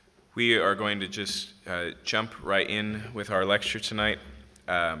We are going to just jump right in with our lecture tonight.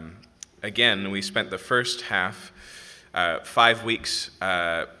 Again, we spent the first half, 5 weeks,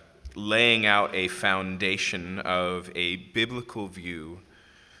 laying out a foundation of a biblical view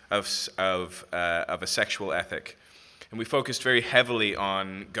of a sexual ethic. And we focused very heavily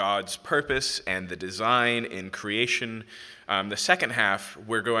on God's purpose and the design in creation. The second half,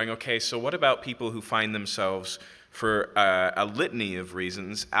 we're going, okay, so what about people who find themselves for a litany of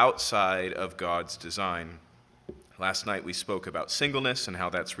reasons outside of God's design? Last night we spoke about singleness and how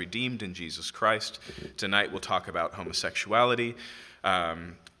that's redeemed in Jesus Christ. Tonight we'll talk about homosexuality.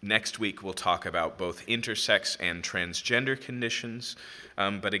 Next week we'll talk about both intersex and transgender conditions.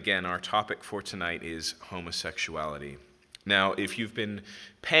 But again, our topic for tonight is homosexuality. Now, if you've been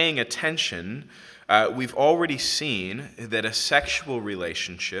paying attention, we've already seen that a sexual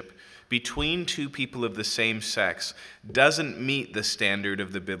relationship between two people of the same sex doesn't meet the standard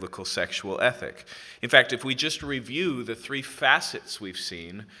of the biblical sexual ethic. In fact, if we just review the three facets we've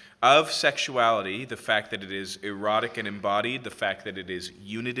seen of sexuality, the fact that it is erotic and embodied, the fact that it is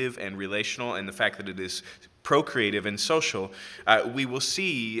unitive and relational, and the fact that it is procreative and social, we will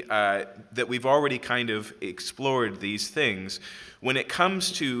see that we've already kind of explored these things. When it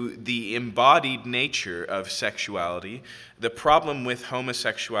comes to the embodied nature of sexuality, the problem with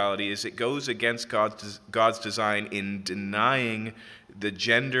homosexuality is it goes against God's design in denying the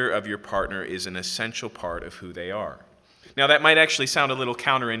gender of your partner is an essential part of who they are. Now, that might actually sound a little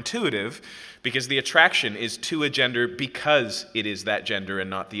counterintuitive because the attraction is to a gender because it is that gender and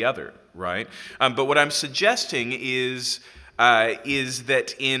not the other, right? But what I'm suggesting is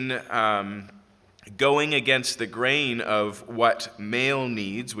that in going against the grain of what male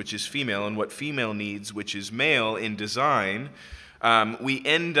needs, which is female, and what female needs, which is male in design, we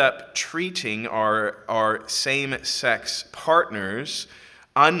end up treating our same-sex partners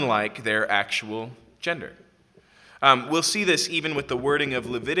unlike their actual gender. We'll see this even with the wording of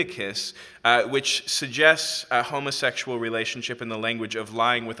Leviticus, which suggests a homosexual relationship in the language of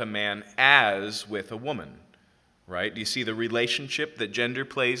lying with a man as with a woman, right? Do you see the relationship that gender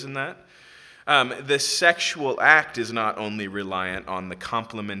plays in that? The sexual act is not only reliant on the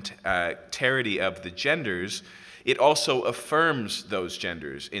complementarity of the genders, it also affirms those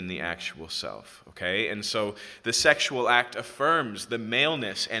genders in the actual self, okay? And so the sexual act affirms the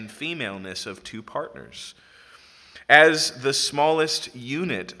maleness and femaleness of two partners. As the smallest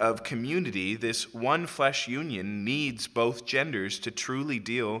unit of community, this one flesh union needs both genders to truly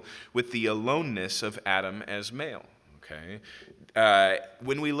deal with the aloneness of Adam as male. Okay?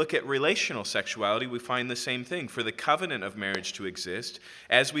 When we look at relational sexuality, we find the same thing. For the covenant of marriage to exist,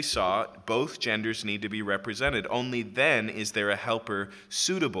 as we saw, both genders need to be represented. Only then is there a helper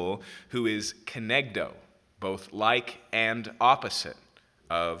suitable who is kenegdo, both like and opposite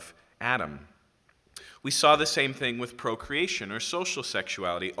of Adam. We saw the same thing with procreation or social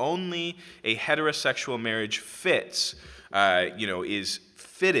sexuality. Only a heterosexual marriage is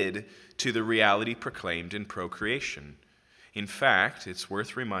fitted to the reality proclaimed in procreation. In fact, it's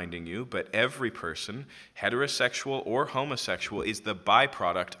worth reminding you, but every person, heterosexual or homosexual, is the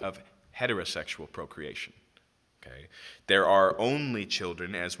byproduct of heterosexual procreation. Okay? There are only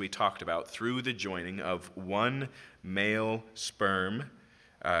children, as we talked about, through the joining of one male sperm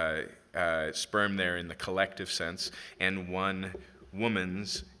there in the collective sense, and one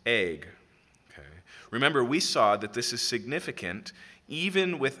woman's egg. Okay. Remember, we saw that this is significant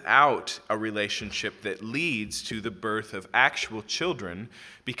even without a relationship that leads to the birth of actual children,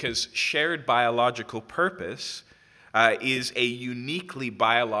 because shared biological purpose is a uniquely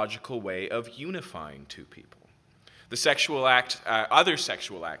biological way of unifying two people. The sexual act, other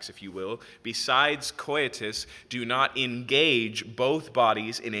sexual acts, if you will, besides coitus, do not engage both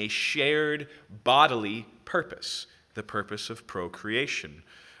bodies in a shared bodily purpose, the purpose of procreation.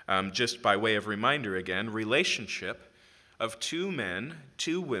 Just by way of reminder again, relationship of two men,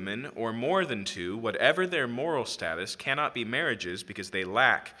 two women, or more than two, whatever their moral status, cannot be marriages because they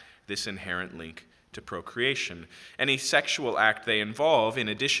lack this inherent link to procreation. Any sexual act they involve, in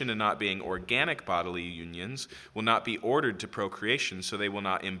addition to not being organic bodily unions, will not be ordered to procreation, so they will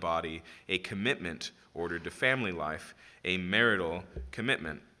not embody a commitment ordered to family life, a marital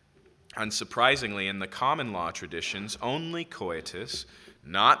commitment. Unsurprisingly, in the common law traditions, only coitus,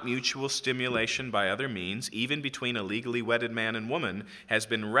 not mutual stimulation by other means, even between a legally wedded man and woman, has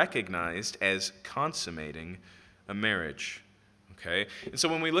been recognized as consummating a marriage. Okay? And so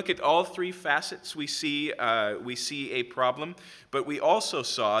when we look at all three facets, we see a problem, but we also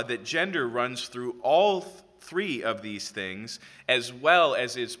saw that gender runs through all three of these things, as well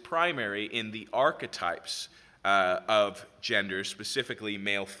as is primary in the archetypes of genders, specifically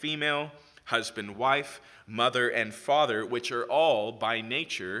male-female, husband-wife, mother and father, which are all by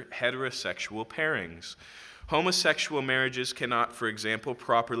nature heterosexual pairings. Homosexual marriages cannot, for example,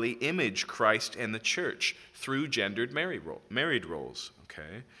 properly image Christ and the church through gendered married roles.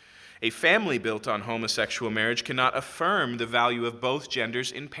 Okay? A family built on homosexual marriage cannot affirm the value of both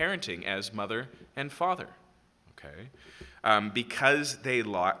genders in parenting as mother and father. Okay? Because they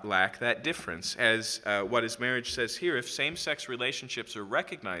lack that difference. As What is Marriage says here, if same-sex relationships are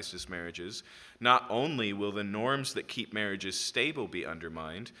recognized as marriages, not only will the norms that keep marriages stable be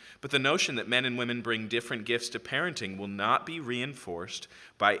undermined, but the notion that men and women bring different gifts to parenting will not be reinforced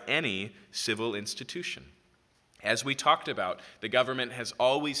by any civil institution. As we talked about, the government has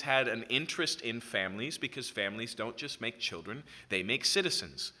always had an interest in families because families don't just make children, they make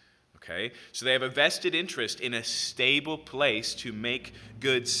citizens. Okay? So they have a vested interest in a stable place to make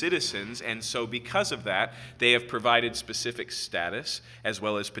good citizens, and so because of that, they have provided specific status as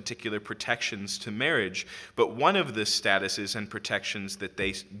well as particular protections to marriage. But one of the statuses and protections that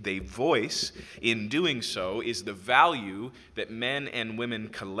they voice in doing so is the value that men and women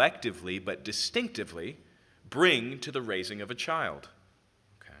collectively, but distinctively, bring to the raising of a child.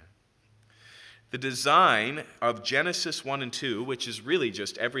 The design of Genesis 1 and 2, which is really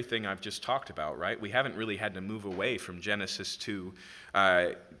just everything I've just talked about, right? We haven't really had to move away from Genesis 2.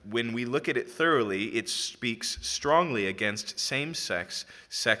 When we look at it thoroughly, it speaks strongly against same-sex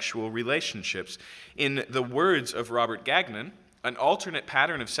sexual relationships. In the words of Robert Gagnon, an alternate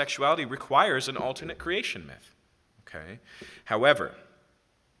pattern of sexuality requires an alternate creation myth. Okay? However,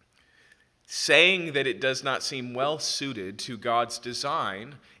 saying that it does not seem well suited to God's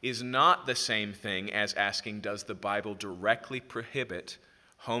design is not the same thing as asking, does the Bible directly prohibit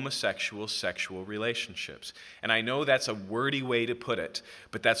homosexual sexual relationships? And I know that's a wordy way to put it,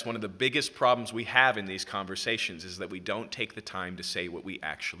 but that's one of the biggest problems we have in these conversations is that we don't take the time to say what we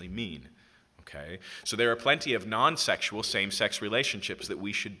actually mean. Okay? So there are plenty of non-sexual same-sex relationships that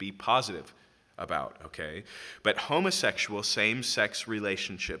we should be positive about, okay? But homosexual same-sex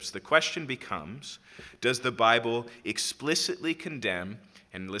relationships, the question becomes, does the Bible explicitly condemn,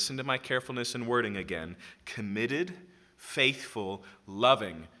 and listen to my carefulness in wording again, committed, faithful,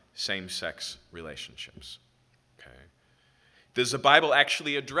 loving same-sex relationships? Okay? Does the Bible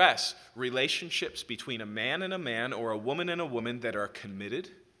actually address relationships between a man and a man or a woman and a woman that are committed,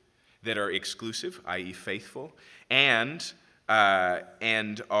 that are exclusive, i.e. faithful, and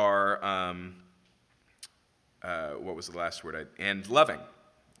are what was the last word? And loving.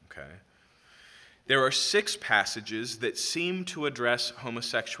 Okay. There are 6 passages that seem to address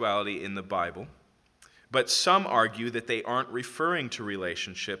homosexuality in the Bible, but some argue that they aren't referring to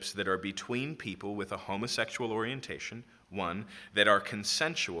relationships that are between people with a homosexual orientation, 1, that are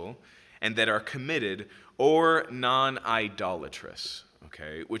consensual, and that are committed or non-idolatrous.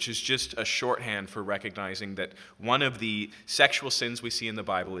 Okay, which is just a shorthand for recognizing that one of the sexual sins we see in the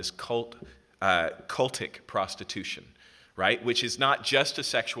Bible is cultic prostitution, right? Which is not just a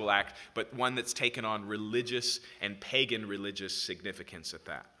sexual act, but one that's taken on religious and pagan religious significance at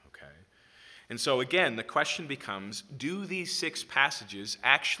that, okay? And so again, the question becomes, do these 6 passages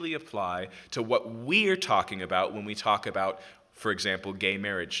actually apply to what we're talking about when we talk about, for example, gay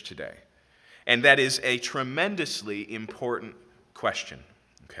marriage today? And that is a tremendously important question.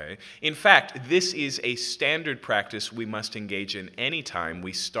 Okay? In fact, this is a standard practice we must engage in any time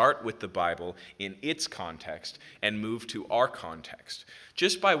we start with the Bible in its context and move to our context.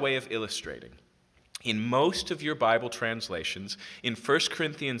 Just by way of illustrating, in most of your Bible translations, in 1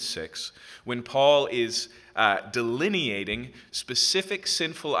 Corinthians 6, when Paul is delineating specific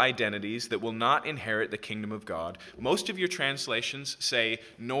sinful identities that will not inherit the kingdom of God, most of your translations say,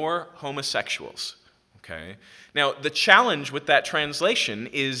 nor homosexuals. Okay. Now, the challenge with that translation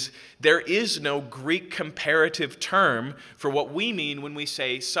is there is no Greek comparative term for what we mean when we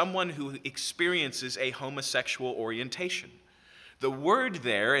say someone who experiences a homosexual orientation. The word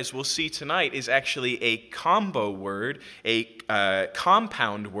there, as we'll see tonight, is actually a combo word, a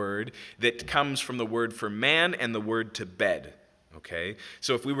compound word that comes from the word for man and the word to bed. Okay,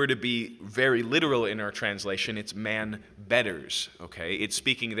 so if we were to be very literal in our translation, it's man bedders. Okay, it's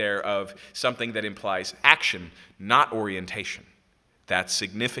speaking there of something that implies action, not orientation. That's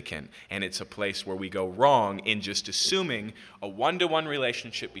significant, and it's a place where we go wrong in just assuming a one-to-one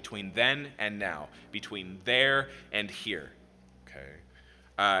relationship between then and now, between there and here. Okay,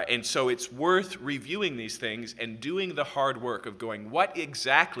 and so it's worth reviewing these things and doing the hard work of going, what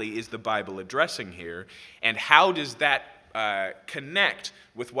exactly is the Bible addressing here, and how does that connect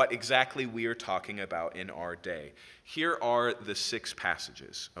with what exactly we are talking about in our day. Here are the 6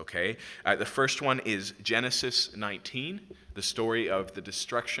 passages, okay? The first one is Genesis 19, the story of the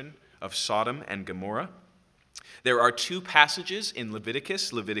destruction of Sodom and Gomorrah. There are 2 passages in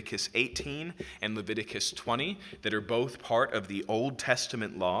Leviticus, Leviticus 18 and Leviticus 20, that are both part of the Old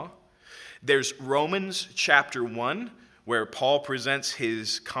Testament law. There's Romans chapter 1, where Paul presents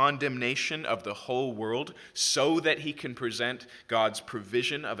his condemnation of the whole world so that he can present God's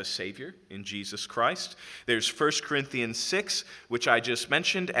provision of a Savior in Jesus Christ. There's 1 Corinthians 6, which I just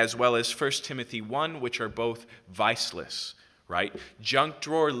mentioned, as well as 1 Timothy 1, which are both viceless, right? Junk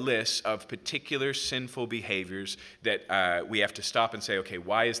drawer lists of particular sinful behaviors that we have to stop and say, okay,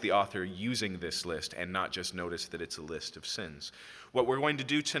 why is the author using this list, and not just notice that it's a list of sins? What we're going to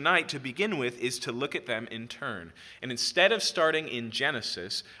do tonight to begin with is to look at them in turn. And instead of starting in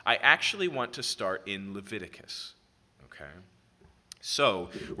Genesis, I actually want to start in Leviticus. Okay? So,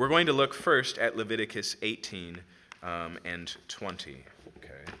 we're going to look first at Leviticus 18 and 20.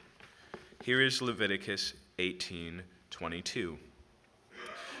 Okay? Here is Leviticus 18:22.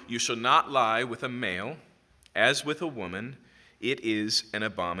 You shall not lie with a male, as with a woman, it is an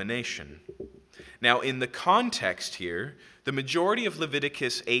abomination. Now, in the context here, the majority of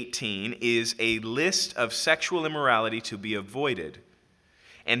Leviticus 18 is a list of sexual immorality to be avoided.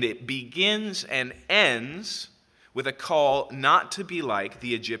 And it begins and ends with a call not to be like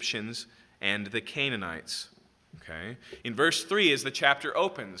the Egyptians and the Canaanites. Okay? In verse 3, as the chapter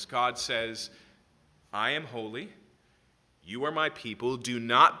opens, God says, I am holy, you are my people, do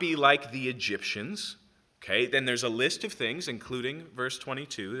not be like the Egyptians. Okay, then there's a list of things, including verse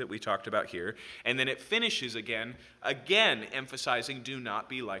 22 that we talked about here, and then it finishes again emphasizing, do not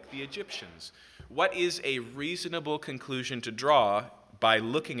be like the Egyptians. What is a reasonable conclusion to draw by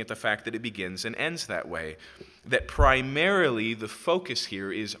looking at the fact that it begins and ends that way? That primarily the focus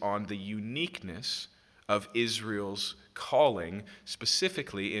here is on the uniqueness of Israel's calling,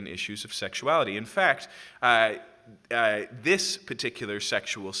 specifically in issues of sexuality. In fact, this particular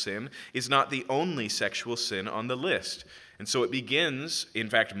sexual sin is not the only sexual sin on the list. And so it begins, in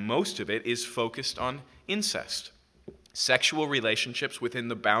fact, most of it is focused on incest, sexual relationships within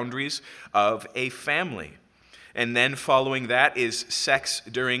the boundaries of a family. And then following that is sex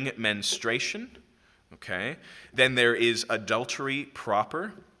during menstruation. Okay? Then there is adultery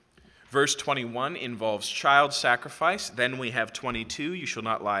proper. Verse 21 involves child sacrifice. Then we have 22, you shall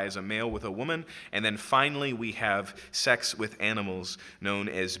not lie as a male with a woman. And then finally we have sex with animals, known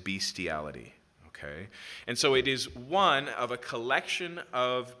as bestiality. Okay? And so it is one of a collection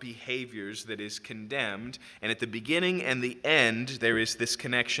of behaviors that is condemned. And at the beginning and the end, there is this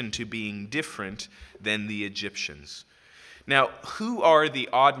connection to being different than the Egyptians. Now, who are the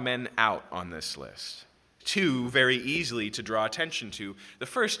odd men out on this list? 2 very easily to draw attention to. The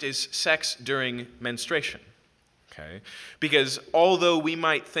first is sex during menstruation. Okay? Because although we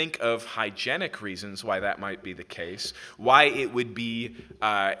might think of hygienic reasons why that might be the case, why it would be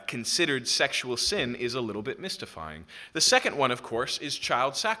considered sexual sin is a little bit mystifying. The second one, of course, is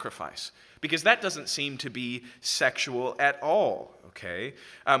child sacrifice, because that doesn't seem to be sexual at all. Okay?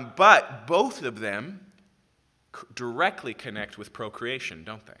 But both of them directly connect with procreation,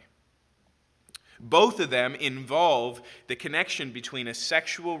 don't they? Both of them involve the connection between a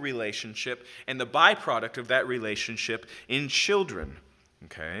sexual relationship and the byproduct of that relationship in children.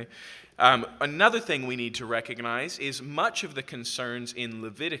 Okay? Another thing we need to recognize is much of the concerns in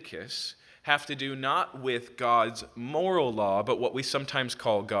Leviticus have to do not with God's moral law, but what we sometimes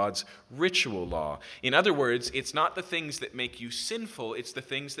call God's ritual law. In other words, it's not the things that make you sinful, it's the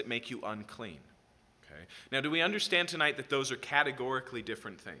things that make you unclean. Now, do we understand tonight that those are categorically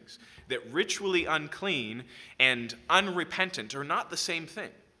different things? That ritually unclean and unrepentant are not the same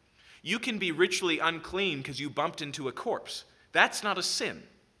thing. You can be ritually unclean because you bumped into a corpse. That's not a sin.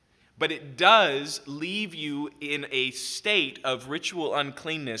 But it does leave you in a state of ritual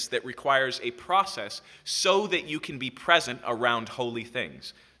uncleanness that requires a process so that you can be present around holy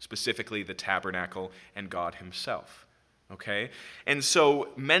things, specifically the tabernacle and God himself. Okay? And so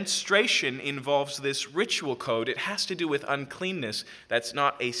menstruation involves this ritual code. It has to do with uncleanness. That's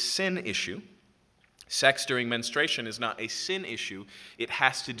not a sin issue. Sex during menstruation is not a sin issue. It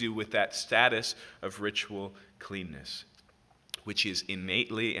has to do with that status of ritual cleanness, which is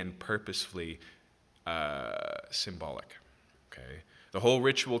innately and purposefully symbolic. Okay? The whole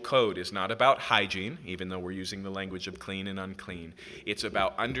ritual code is not about hygiene, even though we're using the language of clean and unclean. It's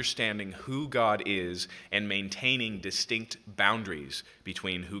about understanding who God is and maintaining distinct boundaries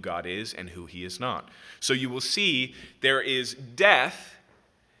between who God is and who he is not. So you will see there is death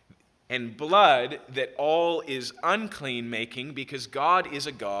and blood, that all is unclean making, because God is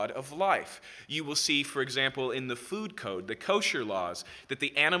a God of life. You will see, for example, in the food code, the kosher laws, that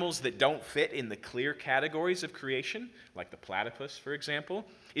the animals that don't fit in the clear categories of creation, like the platypus, for example,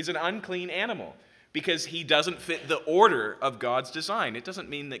 is an unclean animal, because he doesn't fit the order of God's design. It doesn't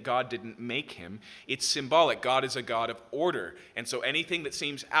mean that God didn't make him. It's symbolic. God is a God of order. And so anything that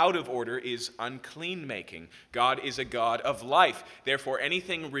seems out of order is unclean making. God is a God of life. Therefore,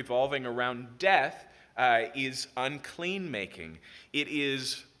 anything revolving around death is unclean making. It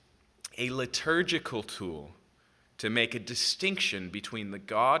is a liturgical tool to make a distinction between the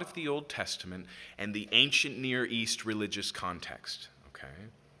God of the Old Testament and the ancient Near East religious context.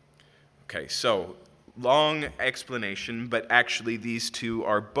 Okay, so long explanation, but actually these two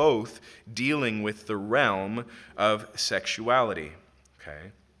are both dealing with the realm of sexuality.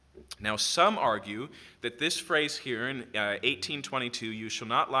 Okay. Now, some argue that this phrase here in 1822, "You shall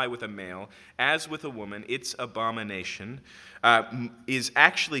not lie with a male as with a woman, it's abomination," is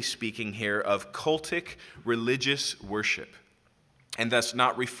actually speaking here of cultic religious worship, and thus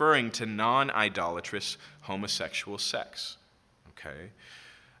not referring to non-idolatrous homosexual sex. Okay.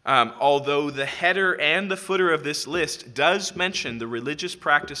 Although the header and the footer of this list does mention the religious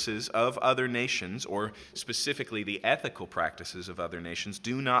practices of other nations, or specifically the ethical practices of other nations,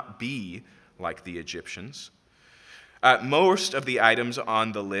 do not be like the Egyptians. Most of the items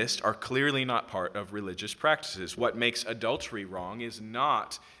on the list are clearly not part of religious practices. What makes adultery wrong is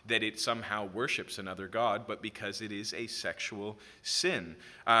not that it somehow worships another god, but because it is a sexual sin.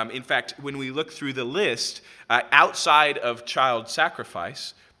 In fact, when we look through the list, outside of child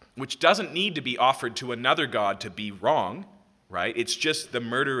sacrifice, which doesn't need to be offered to another god to be wrong, right? It's just the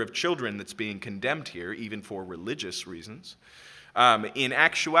murder of children that's being condemned here, even for religious reasons. In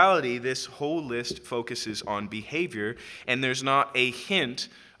actuality, this whole list focuses on behavior, and there's not a hint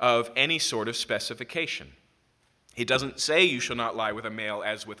of any sort of specification. It doesn't say you shall not lie with a male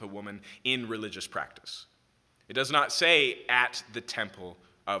as with a woman in religious practice. It does not say at the temple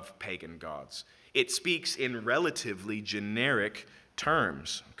of pagan gods. It speaks in relatively generic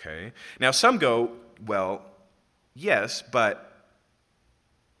terms. Okay. Now some go, well, yes, but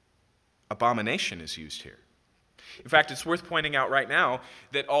abomination is used here. In fact, it's worth pointing out right now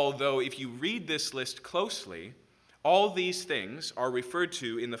that although if you read this list closely, all these things are referred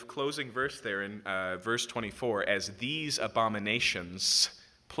to in the closing verse there in verse 24 as these abominations,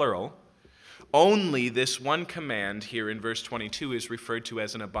 plural, only this one command here in verse 22 is referred to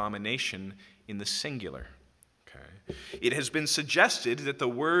as an abomination in the singular. Okay. It has been suggested that the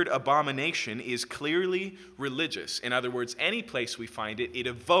word abomination is clearly religious. In other words, any place we find it, it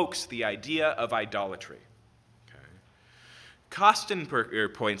evokes the idea of idolatry.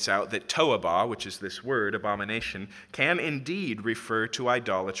 Kostenberger points out that toabah, which is this word, abomination, can indeed refer to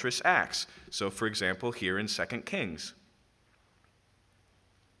idolatrous acts. So, for example, here in 2 Kings.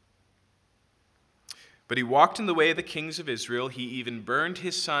 But he walked in the way of the kings of Israel. He even burned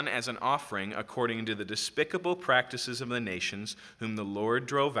his son as an offering according to the despicable practices of the nations whom the Lord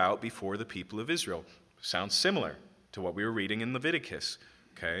drove out before the people of Israel. Sounds similar to what we were reading in Leviticus.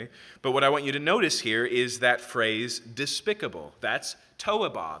 Okay? But what I want you to notice here is that phrase despicable. That's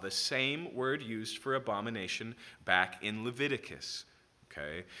toabah, the same word used for abomination back in Leviticus.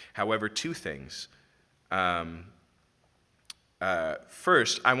 Okay? However, two things.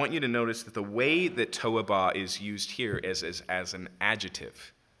 First, I want you to notice that the way that toabah is used here is as an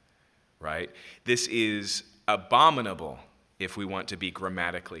adjective. Right? This is abominable, if we want to be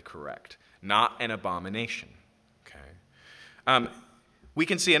grammatically correct, not an abomination. Okay? We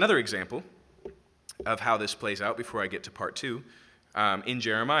can see another example of how this plays out before I get to part 2 in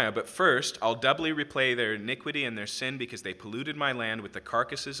Jeremiah. But first, I'll doubly replay their iniquity and their sin because they polluted my land with the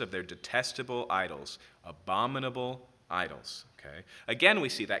carcasses of their detestable idols, abominable idols. Okay. Again, we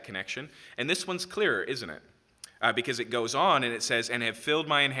see that connection. And this one's clearer, isn't it? Because it goes on and it says, and have filled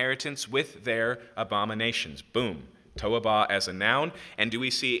my inheritance with their abominations. Boom. Toabah as a noun. And do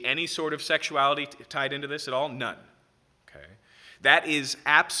we see any sort of sexuality tied into this at all? None. Okay. That is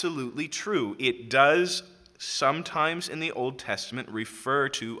absolutely true. It does sometimes in the Old Testament refer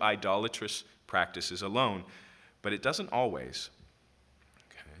to idolatrous practices alone, but it doesn't always.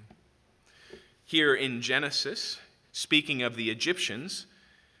 Okay. Here in Genesis, speaking of the Egyptians,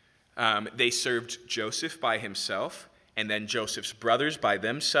 they served Joseph by himself, and then Joseph's brothers by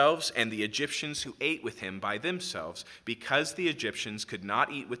themselves, and the Egyptians who ate with him by themselves, because the Egyptians could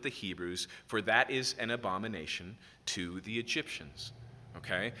not eat with the Hebrews, for that is an abomination to the Egyptians.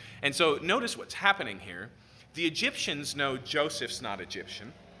 Okay? And so notice what's happening here. The Egyptians know Joseph's not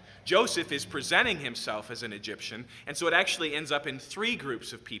Egyptian. Joseph is presenting himself as an Egyptian, and so it actually ends up in three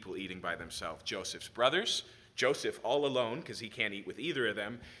groups of people eating by themselves. Joseph's brothers, Joseph all alone, because he can't eat with either of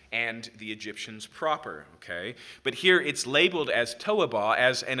them, and the Egyptians proper, okay? But here it's labeled as toabah,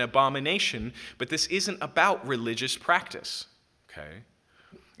 as an abomination, but this isn't about religious practice, okay?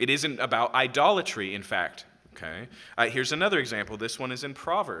 It isn't about idolatry, in fact, okay? Here's another example. This one is in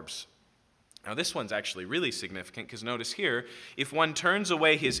Proverbs. Now, this one's actually really significant because notice here, if one turns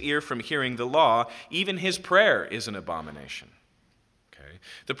away his ear from hearing the law, even his prayer is an abomination. Okay?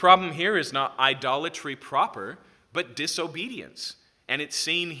 The problem here is not idolatry proper, but disobedience. And it's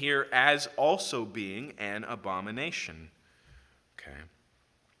seen here as also being an abomination. Okay?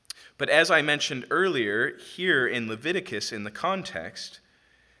 But as I mentioned earlier, here in Leviticus, in the context,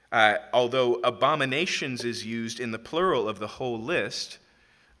 although abominations is used in the plural of the whole list,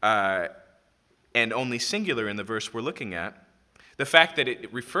 and only singular in the verse we're looking at, the fact that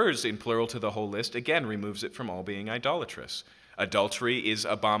it refers in plural to the whole list, again, removes it from all being idolatrous. Adultery is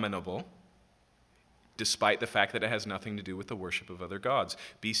abominable, despite the fact that it has nothing to do with the worship of other gods.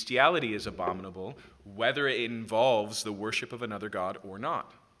 Bestiality is abominable, whether it involves the worship of another god or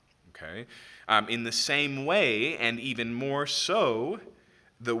not. Okay? In the same way, and even more so,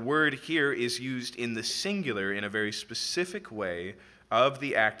 the word here is used in the singular in a very specific way of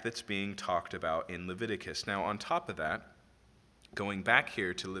the act that's being talked about in Leviticus. Now, on top of that, going back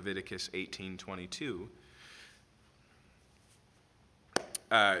here to Leviticus 18:22,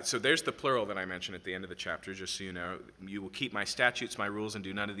 so there's the plural that I mentioned at the end of the chapter, just so you know. You will keep my statutes, my rules, and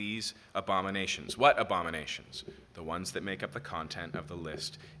do none of these abominations. What abominations? The ones that make up the content of the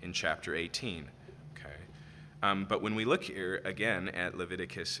list in chapter 18. Okay. But when we look here again at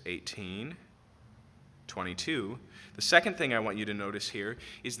Leviticus 18:22, the second thing I want you to notice here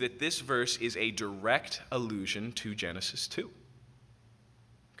is that this verse is a direct allusion to Genesis 2.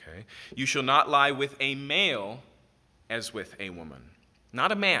 Okay? You shall not lie with a male as with a woman,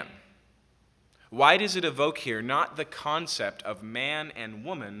 not a man. Why does it evoke here not the concept of man and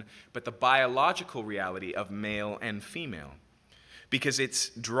woman, but the biological reality of male and female? Because it's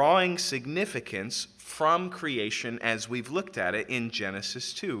drawing significance from creation as we've looked at it in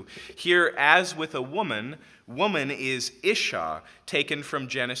Genesis 2. Here, as with a woman, woman is Isha, taken from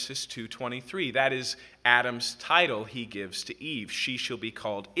Genesis 2:23. That is Adam's title he gives to Eve. She shall be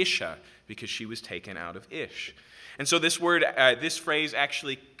called Isha, because she was taken out of Ish. And so this word, this phrase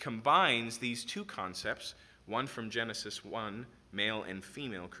actually combines these two concepts, one from Genesis 1, male and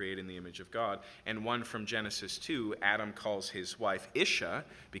female created in the image of God, and one from Genesis 2, Adam calls his wife Isha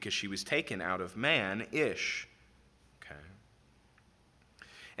because she was taken out of man, Ish. Okay.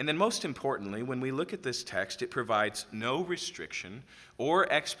 And then most importantly, when we look at this text, it provides no restriction or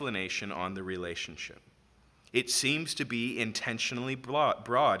explanation on the relationship. It seems to be intentionally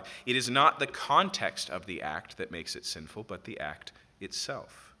broad. It is not the context of the act that makes it sinful, but the act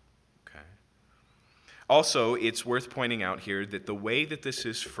itself. Also, it's worth pointing out here that the way that this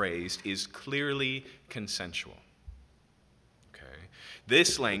is phrased is clearly consensual. Okay?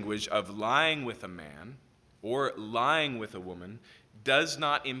 This language of lying with a man or lying with a woman does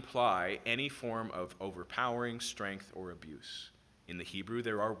not imply any form of overpowering, strength, or abuse. In the Hebrew,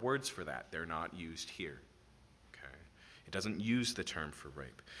 there are words for that. They're not used here. Okay? It doesn't use the term for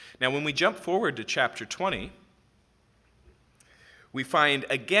rape. Now, when we jump forward to chapter 20, we find,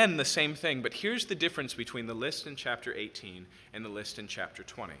 again, the same thing, but here's the difference between the list in chapter 18 and the list in chapter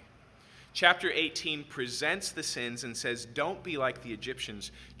 20. Chapter 18 presents the sins and says, don't be like the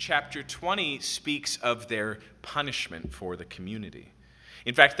Egyptians. Chapter 20 speaks of their punishment for the community.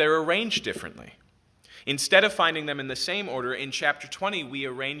 In fact, they're arranged differently. Instead of finding them in the same order, in chapter 20, we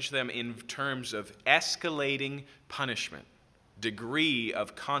arrange them in terms of escalating punishment, degree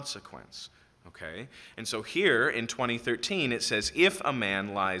of consequence. Okay? And so here in 20:13 it says, if a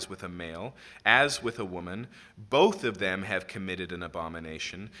man lies with a male as with a woman, both of them have committed an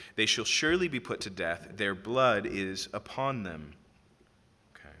abomination. They shall surely be put to death. Their blood is upon them.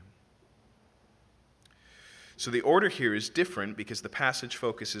 Okay. So the order here is different because the passage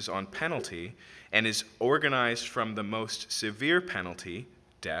focuses on penalty and is organized from the most severe penalty,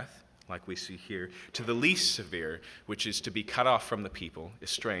 death, like we see here, to the least severe, which is to be cut off from the people,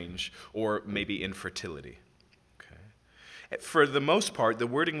 estranged, or maybe infertility. Okay. For the most part, the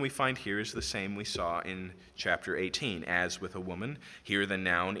wording we find here is the same we saw in chapter 18. As with a woman, here the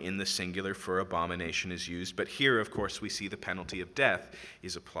noun in the singular for abomination is used, but here, of course, we see the penalty of death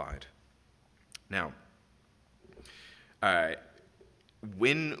is applied. Now,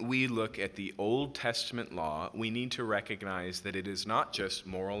 when we look at the Old Testament law, we need to recognize that it is not just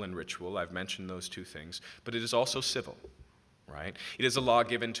moral and ritual. I've mentioned those two things, but it is also civil. right? It is a law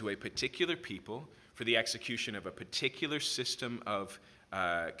given to a particular people for the execution of a particular system of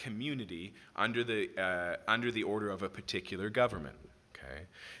community under the order of a particular government. Okay?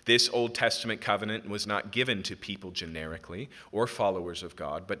 This Old Testament covenant was not given to people generically or followers of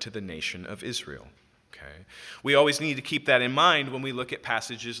God, but to the nation of Israel. Okay? We always need to keep that in mind when we look at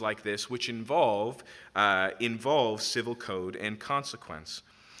passages like this, which involve civil code and consequence.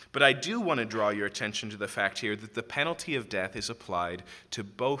 But I do want to draw your attention to the fact here that the penalty of death is applied to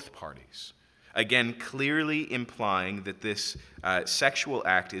both parties. Again, clearly implying that this sexual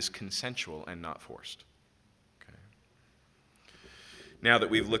act is consensual and not forced. Okay. Now that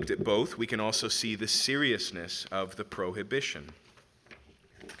we've looked at both, we can also see the seriousness of the prohibition.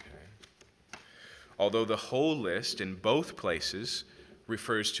 Okay. Although the whole list in both places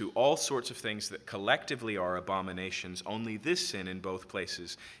refers to all sorts of things that collectively are abominations, only this sin in both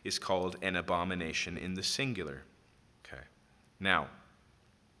places is called an abomination in the singular. Okay. Now,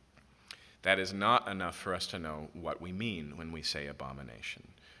 that is not enough for us to know what we mean when we say abomination.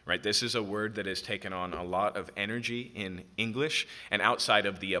 Right? This is a word that has taken on a lot of energy in English, and outside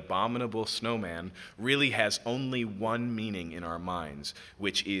of the abominable snowman, really has only one meaning in our minds,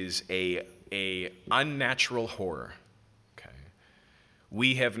 which is a unnatural horror. Okay.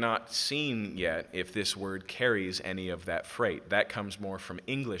 We have not seen yet if this word carries any of that freight. That comes more from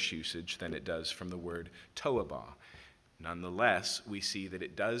English usage than it does from the word toabah. Nonetheless, we see that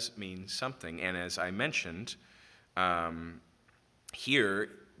it does mean something. And as I mentioned, here,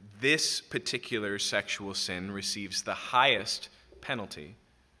 this particular sexual sin receives the highest penalty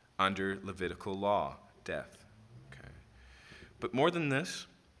under Levitical law, death. Okay. But more than this,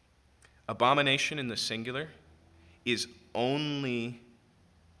 abomination in the singular is only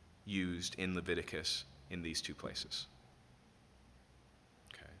used in Leviticus in these two places.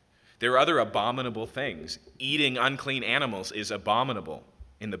 There are other abominable things. Eating unclean animals is abominable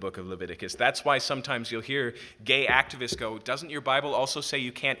in the book of Leviticus. That's why sometimes you'll hear gay activists go, doesn't your Bible also say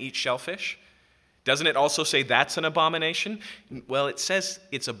you can't eat shellfish? Doesn't it also say that's an abomination? Well, it says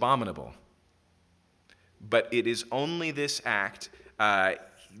it's abominable. But it is only this act that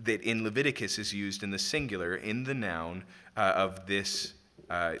in Leviticus is used in the singular, in the noun of this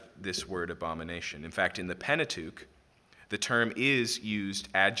word abomination. In fact, in the Pentateuch, the term is used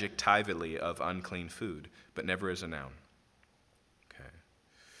adjectively of unclean food, but never as a noun. Okay.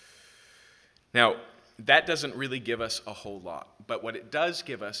 Now, that doesn't really give us a whole lot, but what it does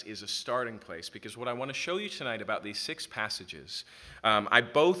give us is a starting place, because what I want to show you tonight about these 6 passages, I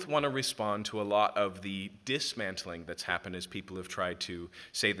both want to respond to a lot of the dismantling that's happened as people have tried to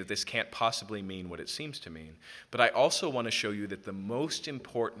say that this can't possibly mean what it seems to mean, but I also want to show you that the most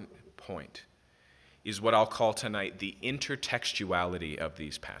important point is what I'll call tonight the intertextuality of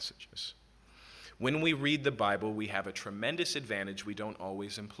these passages. When we read the Bible, we have a tremendous advantage we don't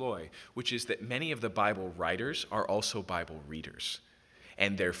always employ, which is that many of the Bible writers are also Bible readers,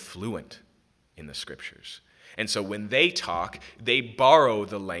 and they're fluent in the Scriptures. And so when they talk, they borrow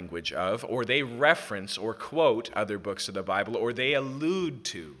the language of, or they reference or quote other books of the Bible, or they allude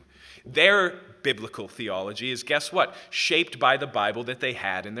to. Their biblical theology is, guess what? Shaped by the Bible that they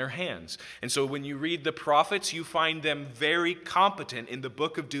had in their hands. And so when you read the prophets, you find them very competent in the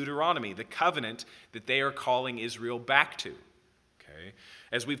book of Deuteronomy, the covenant that they are calling Israel back to. Okay?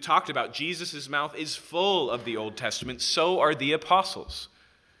 As we've talked about, Jesus' mouth is full of the Old Testament, so are the apostles.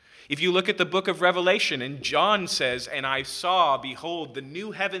 If you look at the book of Revelation, and John says, "And I saw, behold, the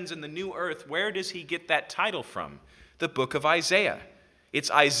new heavens and the new earth," where does he get that title from? The book of Isaiah. It's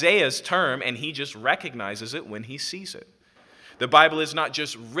Isaiah's term, and he just recognizes it when he sees it. The Bible is not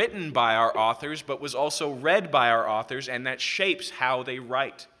just written by our authors, but was also read by our authors, and that shapes how they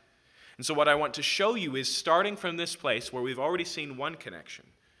write. And so what I want to show you is, starting from this place where we've already seen one connection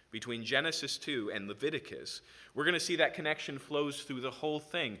between Genesis 2 and Leviticus, we're going to see that connection flows through the whole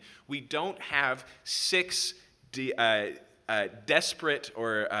thing. We don't have 6 desperate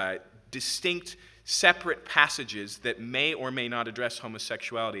or distinct separate passages that may or may not address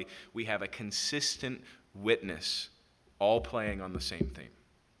homosexuality. We have a consistent witness, all playing on the same theme.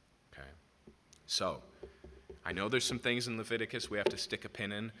 Okay. So, I know there's some things in Leviticus we have to stick a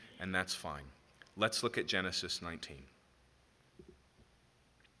pin in, and that's fine. Let's look at Genesis 19.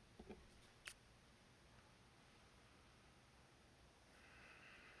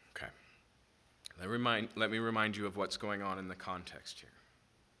 Okay. Let me remind you of what's going on in the context here.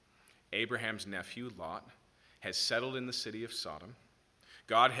 Abraham's nephew, Lot, has settled in the city of Sodom.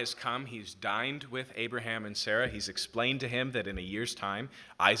 God has come. He's dined with Abraham and Sarah. He's explained to him that in a year's time,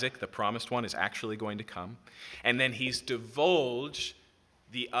 Isaac, the promised one, is actually going to come. And then he's divulged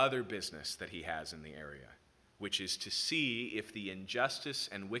the other business that he has in the area, which is to see if the injustice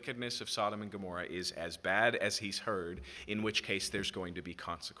and wickedness of Sodom and Gomorrah is as bad as he's heard, in which case there's going to be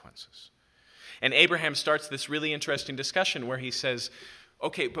consequences. And Abraham starts this really interesting discussion where he says,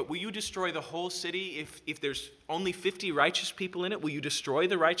 okay, but will you destroy the whole city if there's only 50 righteous people in it? Will you destroy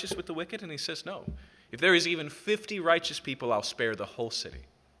the righteous with the wicked? And he says, no. If there is even 50 righteous people, I'll spare the whole city.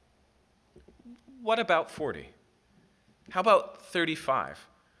 What about 40? How about 35?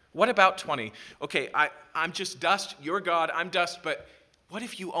 What about 20? Okay, I'm just dust, you're God, I'm dust, but what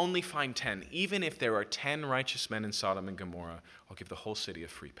if you only find 10? Even if there are 10 righteous men in Sodom and Gomorrah, I'll give the whole city a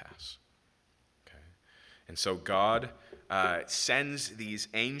free pass. Okay. And so God sends these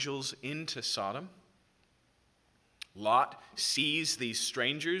angels into Sodom. Lot sees these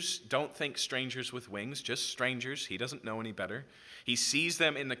strangers. Don't think strangers with wings, just strangers. He doesn't know any better. He sees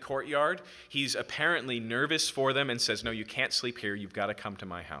them in the courtyard. He's apparently nervous for them and says, no, you can't sleep here. You've got to come to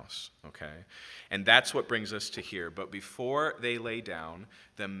my house. Okay? And that's what brings us to here. But before they lay down,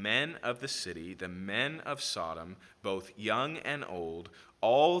 the men of the city, the men of Sodom, both young and old,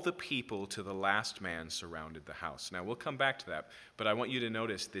 all the people to the last man surrounded the house. Now, we'll come back to that, but I want you to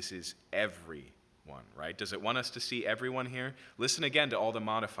notice this is everyone, right? Does it want us to see everyone here? Listen again to all the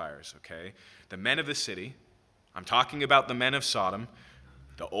modifiers, okay? The men of the city, I'm talking about the men of Sodom,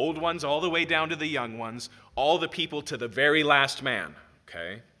 the old ones all the way down to the young ones, all the people to the very last man,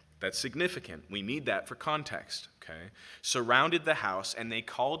 okay? That's significant. We need that for context, okay? Surrounded the house, and they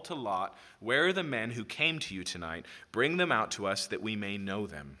called to Lot, where are the men who came to you tonight? Bring them out to us that we may know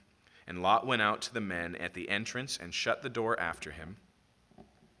them. And Lot went out to the men at the entrance and shut the door after him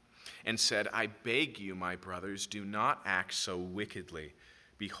and said, I beg you, my brothers, do not act so wickedly.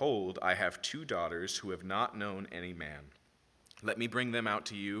 Behold, I have 2 daughters who have not known any man. Let me bring them out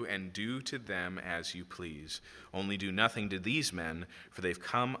to you, and do to them as you please. Only do nothing to these men, for they've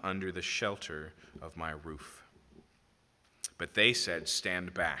come under the shelter of my roof. But they said,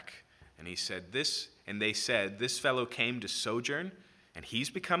 stand back. And they said, this fellow came to sojourn, and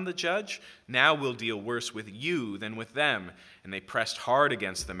he's become the judge? Now we'll deal worse with you than with them. And they pressed hard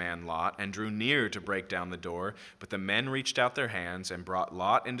against the man Lot, and drew near to break down the door. But the men reached out their hands, and brought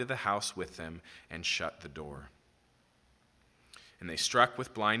Lot into the house with them, and shut the door. And they struck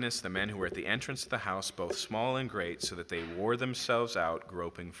with blindness the men who were at the entrance of the house, both small and great, so that they wore themselves out,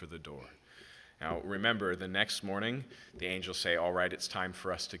 groping for the door. Now, remember, the next morning, the angels say, all right, it's time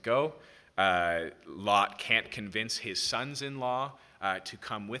for us to go. Lot can't convince his sons-in-law to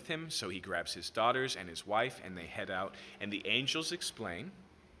come with him, so he grabs his daughters and his wife, and they head out. And the angels explain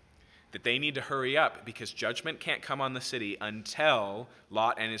that they need to hurry up because judgment can't come on the city until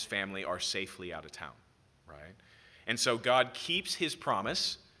Lot and his family are safely out of town, right? And so God keeps his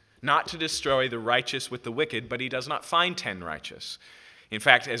promise not to destroy the righteous with the wicked, but he does not find 10 righteous. In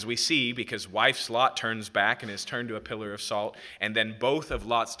fact, as we see, because wife's Lot turns back and is turned to a pillar of salt, and then both of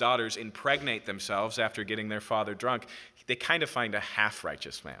Lot's daughters impregnate themselves after getting their father drunk, they kind of find a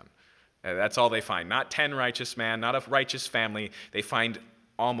half-righteous man. That's all they find. Not 10 righteous men, not a righteous family. They find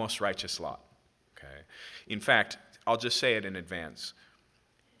almost righteous Lot. Okay. In fact, I'll just say it in advance.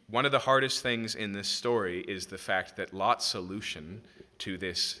 One of the hardest things in this story is the fact that Lot's solution to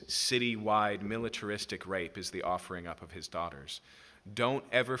this city-wide militaristic rape is the offering up of his daughters. Don't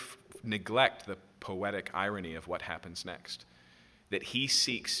ever neglect the poetic irony of what happens next. That he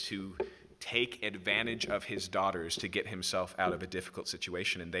seeks to take advantage of his daughters to get himself out of a difficult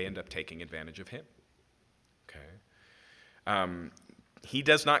situation, and they end up taking advantage of him. Okay. He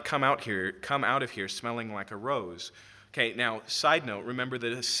does not come out of here smelling like a rose. Okay, now, side note, remember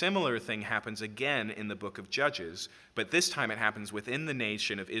that a similar thing happens again in the book of Judges, but this time it happens within the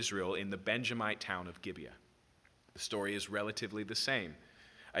nation of Israel in the Benjamite town of Gibeah. The story is relatively the same.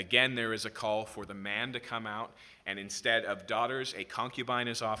 Again, there is a call for the man to come out, and instead of daughters, a concubine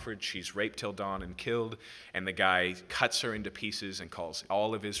is offered. She's raped till dawn and killed, and the guy cuts her into pieces and calls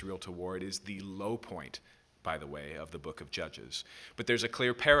all of Israel to war. It is the low point, by the way, of the book of Judges. But there's a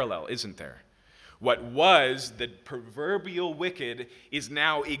clear parallel, isn't there? What was the proverbial wicked is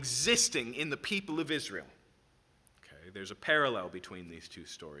now existing in the people of Israel. Okay, there's a parallel between these two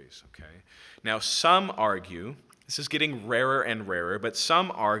stories. Okay, now some argue, this is getting rarer and rarer, but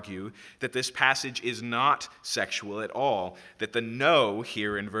some argue that this passage is not sexual at all, that the no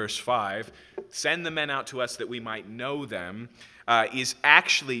here in verse 5, send the men out to us that we might know them, is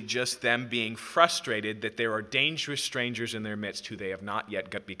actually just them being frustrated that there are dangerous strangers in their midst who they have not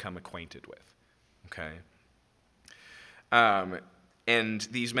yet become acquainted with. Okay? And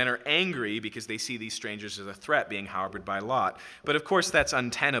these men are angry because they see these strangers as a threat being harbored by Lot. But of course that's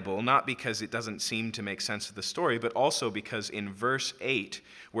untenable, not because it doesn't seem to make sense of the story, but also because in verse 8,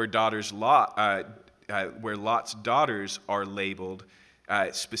 where where Lot's daughters are labeled,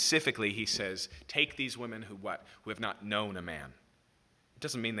 specifically he says, take these women who what? Who have not known a man. It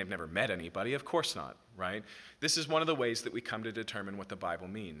doesn't mean they've never met anybody. Of course not, right? This is one of the ways that we come to determine what the Bible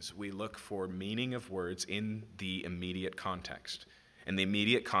means. We look for meaning of words in the immediate context. And the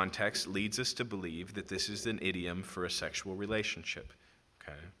immediate context leads us to believe that this is an idiom for a sexual relationship.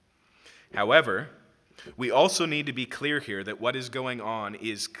 Okay. However, we also need to be clear here that what is going on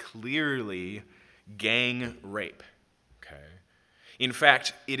is clearly gang rape. Okay. In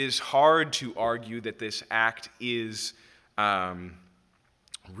fact, it is hard to argue that this act is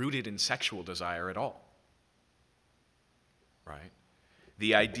rooted in sexual desire at all. Right?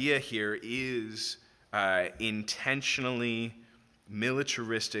 The idea here is intentionally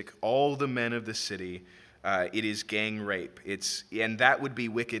militaristic, all the men of the city. It is gang rape. And that would be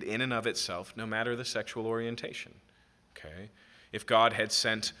wicked in and of itself, no matter the sexual orientation. Okay? If God had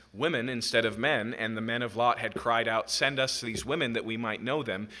sent women instead of men, and the men of Lot had cried out, send us these women that we might know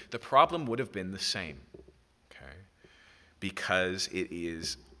them, the problem would have been the same. Okay? Because it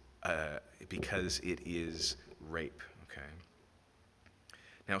is rape. Okay?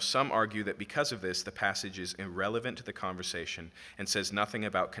 Now, some argue that because of this, the passage is irrelevant to the conversation and says nothing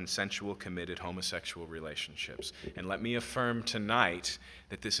about consensual, committed homosexual relationships. And let me affirm tonight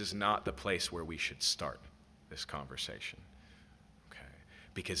that this is not the place where we should start this conversation. Okay?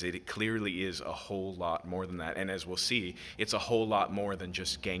 Because it clearly is a whole lot more than that. And as we'll see, it's a whole lot more than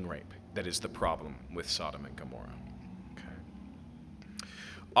just gang rape that is the problem with Sodom and Gomorrah. Okay?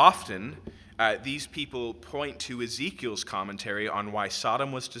 Often, these people point to Ezekiel's commentary on why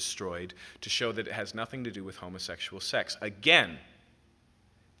Sodom was destroyed to show that it has nothing to do with homosexual sex. Again,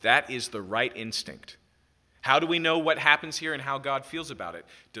 that is the right instinct. How do we know what happens here and how God feels about it?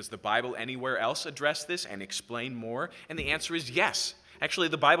 Does the Bible anywhere else address this and explain more? And the answer is yes. Actually,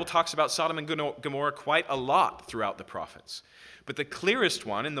 the Bible talks about Sodom and Gomorrah quite a lot throughout the prophets. But the clearest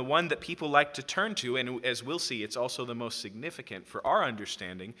one, and the one that people like to turn to, and as we'll see, it's also the most significant for our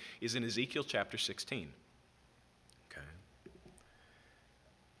understanding, is in Ezekiel chapter 16. Okay.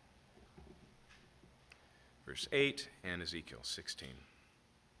 Verse 8 and Ezekiel 16.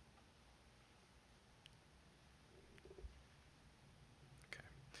 Okay.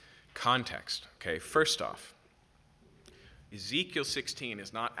 Context. Okay, first off, Ezekiel 16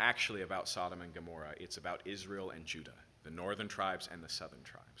 is not actually about Sodom and Gomorrah. It's about Israel and Judah, the northern tribes and the southern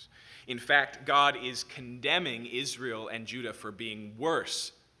tribes. In fact, God is condemning Israel and Judah for being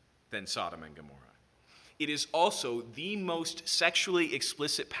worse than Sodom and Gomorrah. It is also the most sexually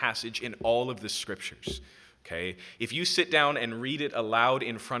explicit passage in all of the scriptures. Okay? If you sit down and read it aloud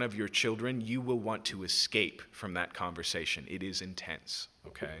in front of your children, you will want to escape from that conversation. It is intense.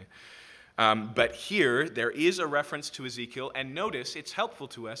 Okay? But here, there is a reference to Ezekiel, and notice it's helpful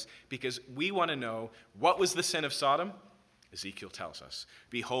to us because we want to know what was the sin of Sodom? Ezekiel tells us,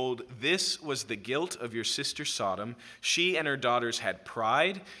 behold, this was the guilt of your sister Sodom. She and her daughters had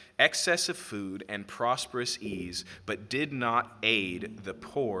pride, excess of food, and prosperous ease, but did not aid the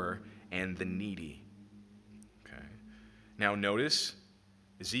poor and the needy. Okay. Now notice,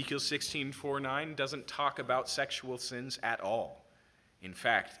 Ezekiel 16:4-9 doesn't talk about sexual sins at all. In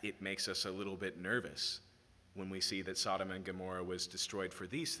fact, it makes us a little bit nervous when we see that Sodom and Gomorrah was destroyed for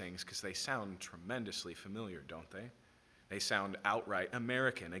these things because they sound tremendously familiar, don't they? They sound outright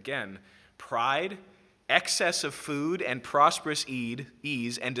American. Again, pride, excess of food, and prosperous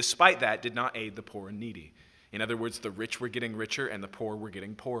ease, and despite that, did not aid the poor and needy. In other words, the rich were getting richer and the poor were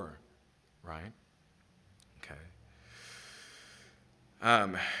getting poorer, right? Okay.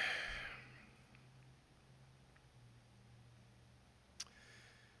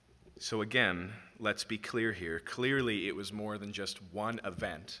 So again, let's be clear here. Clearly, it was more than just one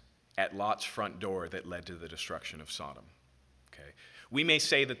event at Lot's front door that led to the destruction of Sodom. Okay. We may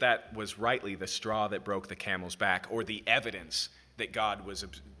say that that was rightly the straw that broke the camel's back, or the evidence that God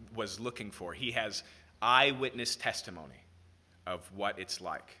was looking for. He has eyewitness testimony of what it's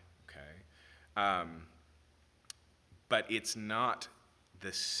like. Okay. But it's not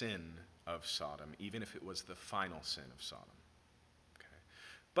the sin of Sodom, even if it was the final sin of Sodom. Okay.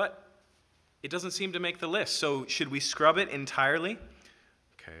 But it doesn't seem to make the list. So should we scrub it entirely?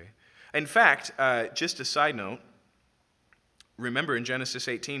 Okay. In fact, just a side note, remember in Genesis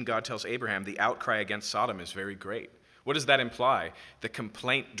 18, God tells Abraham the outcry against Sodom is very great. What does that imply? The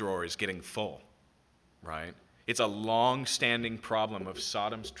complaint drawer is getting full, right? It's a long-standing problem of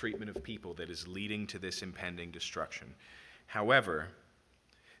Sodom's treatment of people that is leading to this impending destruction. However,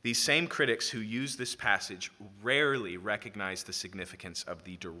 these same critics who use this passage rarely recognize the significance of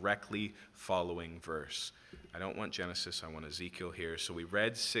the directly following verse. I don't want Genesis, I want Ezekiel here. So we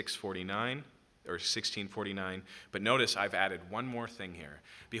read 6:49. or 16:49. But notice I've added one more thing here.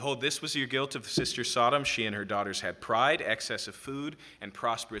 Behold, this was your guilt of sister Sodom. She and her daughters had pride, excess of food, and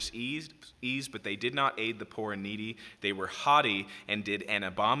prosperous ease, but they did not aid the poor and needy. They were haughty and did an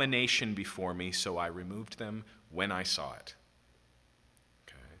abomination before me, so I removed them when I saw it.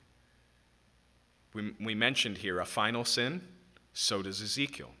 Okay. We mentioned here a final sin. So does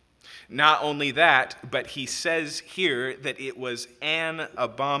Ezekiel. Not only that, but he says here that it was an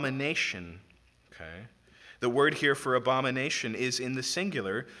abomination. Okay. The word here for abomination is in the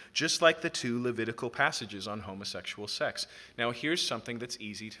singular, just like the two Levitical passages on homosexual sex. Now, here's something that's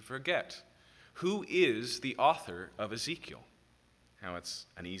easy to forget. Who is the author of Ezekiel? Now, it's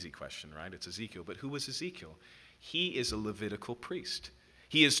an easy question, right? It's Ezekiel. But who was Ezekiel? He is a Levitical priest.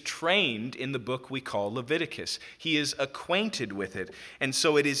 He is trained in the book we call Leviticus. He is acquainted with it. And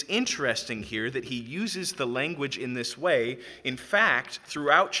so it is interesting here that he uses the language in this way. In fact,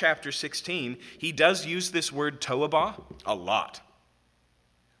 throughout chapter 16, he does use this word toabah a lot.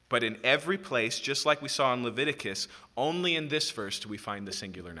 But in every place, just like we saw in Leviticus, only in this verse do we find the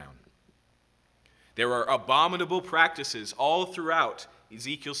singular noun. There are abominable practices all throughout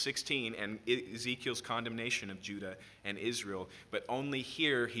Ezekiel 16 and Ezekiel's condemnation of Judah and Israel, but only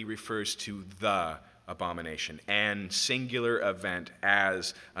here he refers to the abomination, and singular event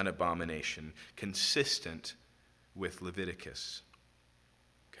as an abomination, consistent with Leviticus.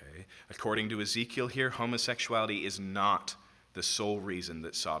 Okay. According to Ezekiel here, homosexuality is not the sole reason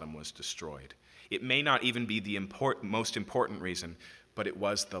that Sodom was destroyed. It may not even be the most important reason, but it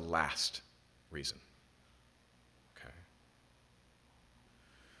was the last reason.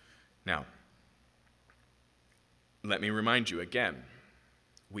 Now, let me remind you again,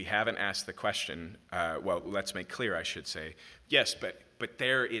 we haven't asked the question, let's make clear, I should say, yes, but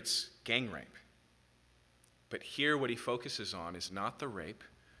there it's gang rape. But here what he focuses on is not the rape,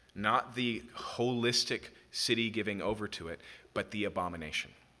 not the holistic city giving over to it, but the abomination.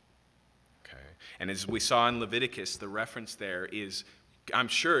 Okay? And as we saw in Leviticus, the reference there is, I'm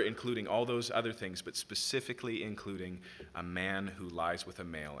sure, including all those other things, but specifically including a man who lies with a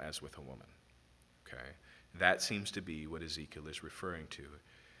male as with a woman. Okay? That seems to be what Ezekiel is referring to.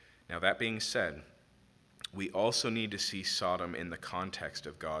 Now, that being said, we also need to see Sodom in the context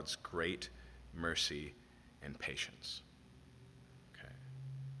of God's great mercy and patience. Okay?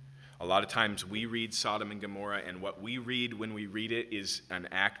 A lot of times we read Sodom and Gomorrah, and what we read when we read it is an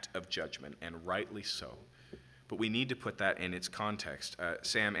act of judgment, and rightly so. But we need to put that in its context.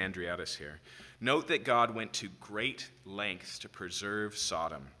 Sam Andriatis here. Note that God went to great lengths to preserve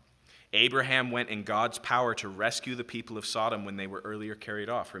Sodom. Abraham went in God's power to rescue the people of Sodom when they were earlier carried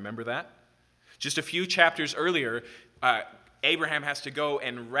off. Remember that? Just a few chapters earlier, Abraham has to go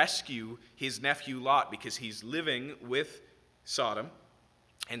and rescue his nephew Lot because he's living with Sodom.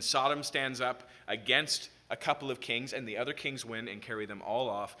 And Sodom stands up against a couple of kings, and the other kings win and carry them all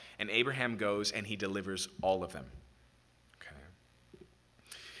off, and Abraham goes and he delivers all of them. Okay.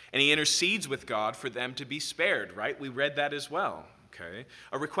 And he intercedes with God for them to be spared, right? We read that as well. Okay.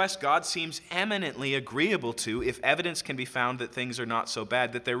 A request God seems eminently agreeable to if evidence can be found that things are not so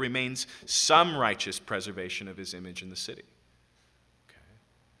bad, that there remains some righteous preservation of his image in the city. Okay.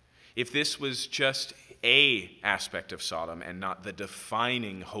 If this was just an aspect of Sodom and not the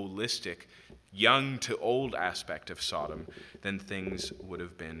defining, holistic, young to old aspect of Sodom, then things would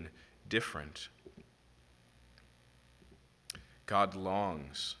have been different. God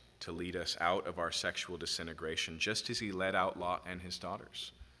longs to lead us out of our sexual disintegration, just as he led out Lot and his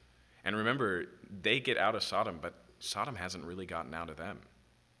daughters. And remember, they get out of Sodom, but Sodom hasn't really gotten out of them.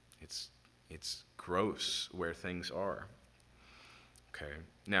 It's gross where things are. Okay,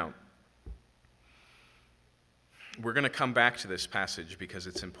 now, we're going to come back to this passage because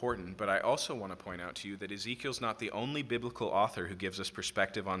it's important, but I also want to point out to you that Ezekiel's not the only biblical author who gives us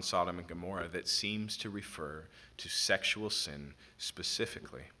perspective on Sodom and Gomorrah that seems to refer to sexual sin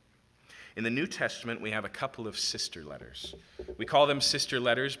specifically. In the New Testament, we have a couple of sister letters. We call them sister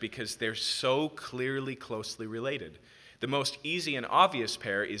letters because they're so clearly closely related. The most easy and obvious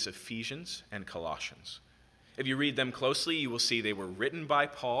pair is Ephesians and Colossians. If you read them closely, you will see they were written by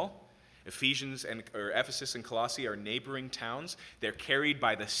Paul. Ephesus and Colossae are neighboring towns. They're carried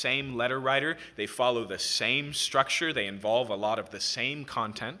by the same letter writer. They follow the same structure. They involve a lot of the same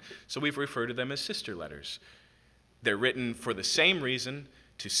content. So we've referred to them as sister letters. They're written for the same reason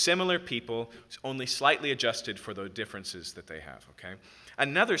to similar people, only slightly adjusted for the differences that they have. Okay.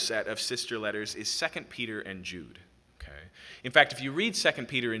 Another set of sister letters is 2 Peter and Jude. Okay. In fact, if you read 2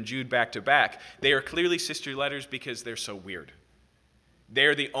 Peter and Jude back to back, they are clearly sister letters because they're so weird.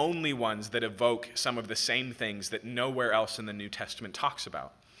 They're the only ones that evoke some of the same things that nowhere else in the New Testament talks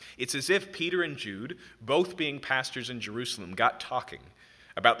about. It's as if Peter and Jude, both being pastors in Jerusalem, got talking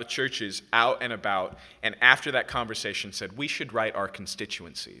about the churches out and about, and after that conversation said, we should write our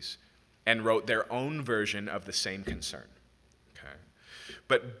constituencies, and wrote their own version of the same concern. Okay?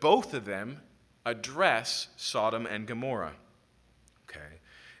 But both of them address Sodom and Gomorrah. Okay?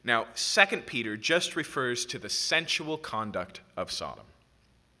 Now, 2 Peter just refers to the sensual conduct of Sodom.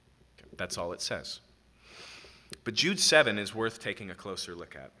 Okay, that's all it says. But Jude 7 is worth taking a closer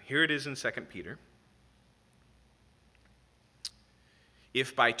look at. Here it is in 2 Peter.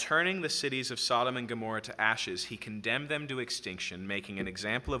 If by turning the cities of Sodom and Gomorrah to ashes, he condemned them to extinction, making an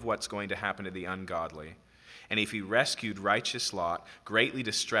example of what's going to happen to the ungodly, and if he rescued righteous Lot, greatly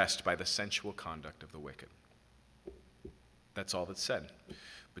distressed by the sensual conduct of the wicked. That's all that's said.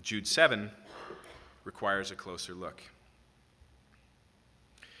 But Jude 7 requires a closer look.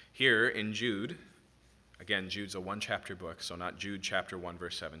 Here in Jude, again, Jude's a one-chapter book, so not Jude chapter 1,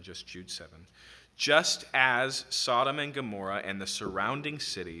 verse 7, just Jude 7. Just as Sodom and Gomorrah and the surrounding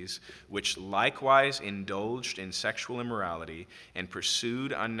cities, which likewise indulged in sexual immorality and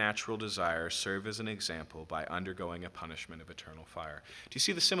pursued unnatural desire, serve as an example by undergoing a punishment of eternal fire. Do you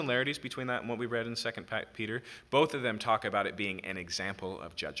see the similarities between that and what we read in 2 Peter? Both of them talk about it being an example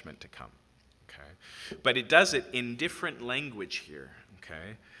of judgment to come. Okay? But it does it in different language here.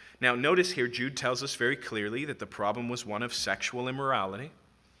 Okay? Now, notice here, Jude tells us very clearly that the problem was one of sexual immorality.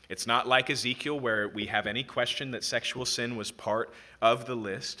 It's not like Ezekiel where we have any question that sexual sin was part of the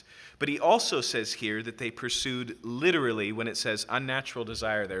list. But he also says here that they pursued literally, when it says unnatural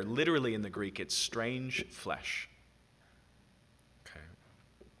desire there, literally in the Greek, it's strange flesh. Okay.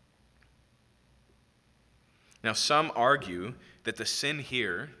 Now, some argue that the sin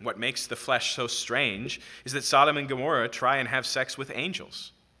here, what makes the flesh so strange, is that Sodom and Gomorrah try and have sex with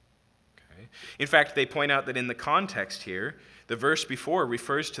angels. Okay. In fact, they point out that in the context here, the verse before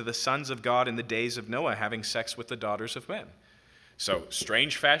refers to the sons of God in the days of Noah having sex with the daughters of men. So,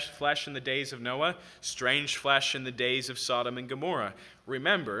 strange flesh in the days of Noah, strange flesh in the days of Sodom and Gomorrah.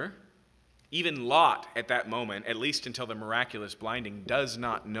 Remember, even Lot at that moment, at least until the miraculous blinding, does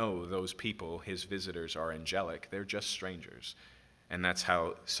not know those people, his visitors, are angelic. They're just strangers. And that's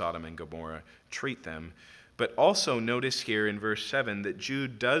how Sodom and Gomorrah treat them. But also notice here in verse 7 that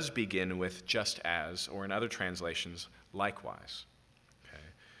Jude does begin with just as, or in other translations, likewise. Okay.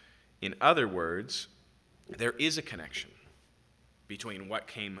 In other words, there is a connection between what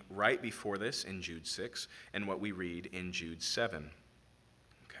came right before this in Jude 6 and what we read in Jude 7.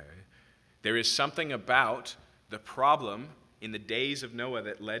 Okay. There is something about the problem in the days of Noah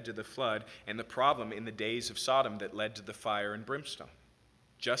that led to the flood and the problem in the days of Sodom that led to the fire and brimstone.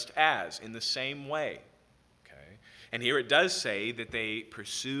 Just as, in the same way. And here it does say that they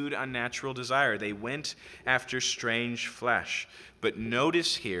pursued unnatural desire. They went after strange flesh. But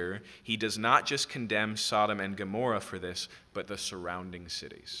notice here, he does not just condemn Sodom and Gomorrah for this, but the surrounding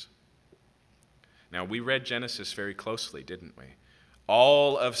cities. Now, we read Genesis very closely, didn't we?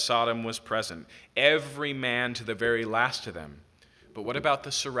 All of Sodom was present, every man to the very last of them. But what about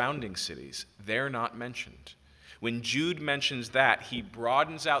the surrounding cities? They're not mentioned. When Jude mentions that, he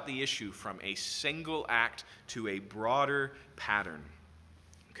broadens out the issue from a single act to a broader pattern.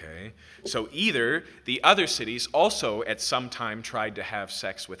 Okay? So either the other cities also at some time tried to have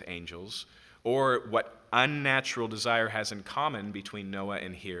sex with angels, or what unnatural desire has in common between Noah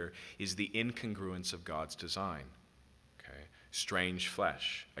and here is the incongruence of God's design. Okay? Strange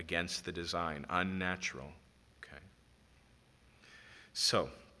flesh against the design, unnatural. Okay? So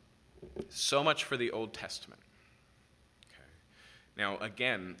much for the Old Testament. Now,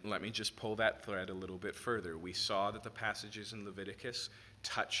 again, let me just pull that thread a little bit further. We saw that the passages in Leviticus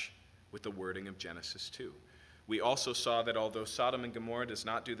touch with the wording of Genesis 2. We also saw that although Sodom and Gomorrah does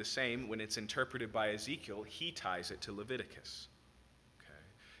not do the same, when it's interpreted by Ezekiel, he ties it to Leviticus. Okay.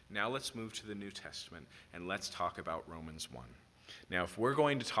 Now let's move to the New Testament, and let's talk about Romans 1. Now, if we're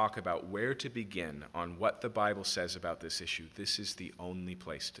going to talk about where to begin on what the Bible says about this issue, this is the only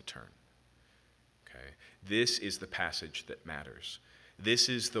place to turn. Okay. This is the passage that matters. This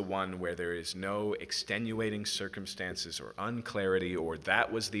is the one where there is no extenuating circumstances or unclarity or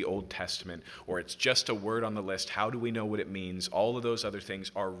that was the Old Testament or it's just a word on the list. How do we know what it means? All of those other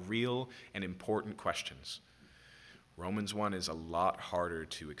things are real and important questions. Romans 1 is a lot harder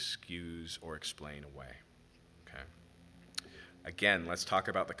to excuse or explain away. Okay. Again, let's talk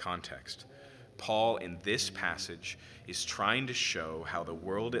about the context. Paul, in this passage, is trying to show how the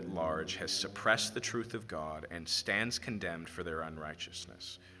world at large has suppressed the truth of God and stands condemned for their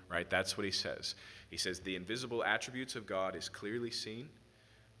unrighteousness. Right? That's what he says. He says the invisible attributes of God is clearly seen,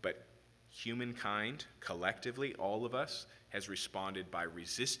 but humankind, collectively, all of us, has responded by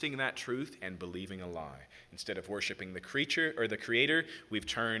resisting that truth and believing a lie. Instead of worshiping the creature or the Creator, we've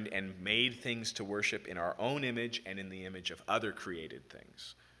turned and made things to worship in our own image and in the image of other created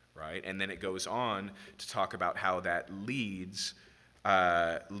things, right? And then it goes on to talk about how that leads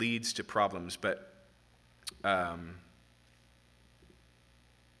to problems. But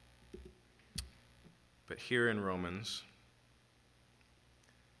here in Romans,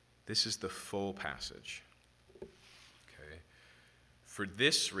 this is the full passage. Okay. For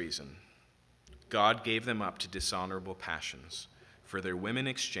this reason, God gave them up to dishonorable passions, for their women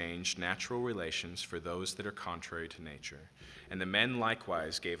exchanged natural relations for those that are contrary to nature. And the men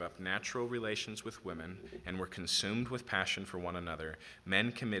likewise gave up natural relations with women and were consumed with passion for one another,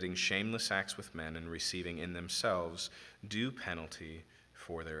 men committing shameless acts with men and receiving in themselves due penalty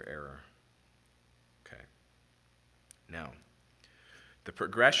for their error. Okay. Now, the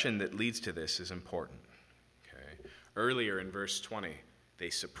progression that leads to this is important. Okay. Earlier in verse 20, they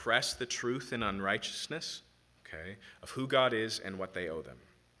suppress the truth in unrighteousness, okay, of who God is and what they owe them.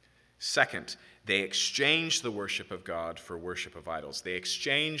 Second, they exchange the worship of God for worship of idols. They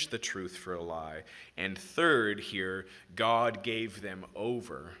exchange the truth for a lie. And third, here, God gave them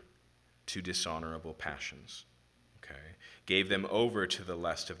over to dishonorable passions. Okay? Gave them over to the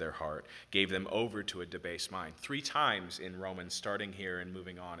lust of their heart, gave them over to a debased mind. 3 times in Romans, starting here and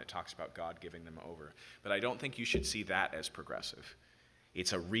moving on, it talks about God giving them over. But I don't think you should see that as progressive.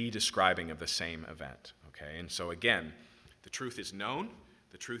 It's a re-describing of the same event. Okay? And so again, the truth is known,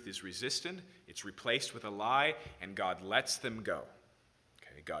 the truth is resisted, it's replaced with a lie, and God lets them go.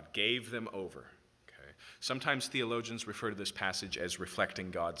 Okay? God gave them over. Okay? Sometimes theologians refer to this passage as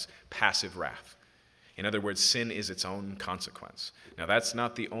reflecting God's passive wrath. In other words, sin is its own consequence. Now, that's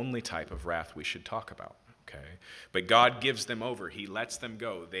not the only type of wrath we should talk about, okay? But God gives them over. He lets them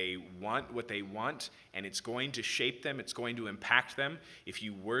go. They want what they want, and it's going to shape them. It's going to impact them. If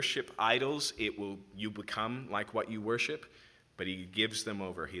you worship idols, you become like what you worship, but he gives them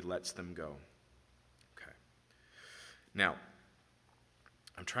over. He lets them go. Okay. Now,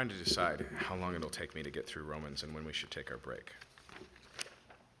 I'm trying to decide how long it'll take me to get through Romans and when we should take our break.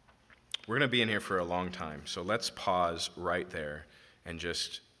 We're going to be in here for a long time, so let's pause right there and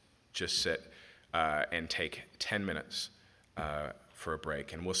just sit and take 10 minutes for a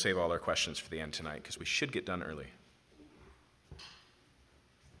break. And we'll save all our questions for the end tonight because we should get done early.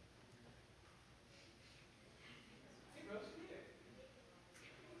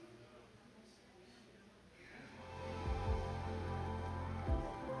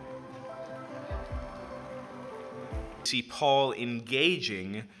 See Paul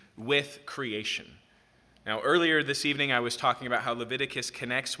engaging with creation. Now, earlier this evening, I was talking about how Leviticus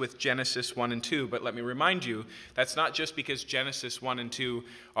connects with Genesis 1 and 2, but let me remind you, that's not just because Genesis 1 and 2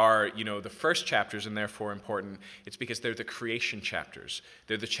 are, the first chapters and therefore important. It's because they're the creation chapters.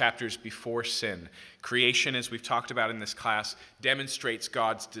 They're the chapters before sin. Creation, as we've talked about in this class, demonstrates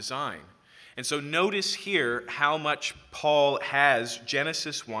God's design. And so notice here how much Paul has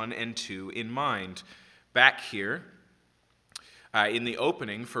Genesis 1 and 2 in mind. Back here, in the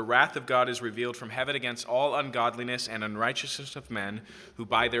opening, for wrath of God is revealed from heaven against all ungodliness and unrighteousness of men, who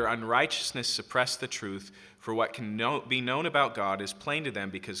by their unrighteousness suppress the truth. For what can be known about God is plain to them,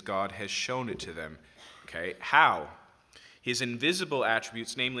 because God has shown it to them. Okay, how? His invisible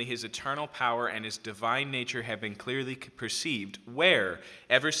attributes, namely his eternal power and his divine nature, have been clearly perceived, where,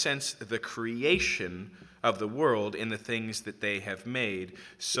 ever since the creation of the world in the things that they have made,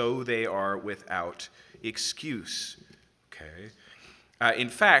 so they are without excuse. Okay. In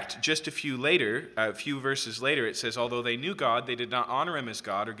fact, just a few verses later, it says, although they knew God, they did not honor him as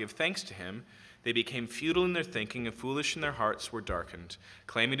God or give thanks to him. They became futile in their thinking, and foolish in their hearts were darkened.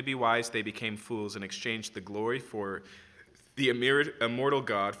 Claiming to be wise, they became fools and exchanged the glory for the immortal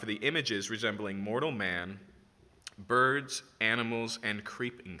God for the images resembling mortal man, birds, animals, and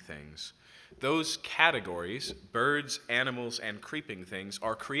creeping things. Those categories, birds, animals, and creeping things,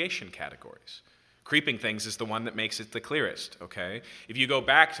 are creation categories. Creeping things is the one that makes it the clearest, okay? If you go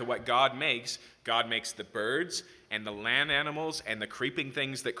back to what God makes the birds and the land animals and the creeping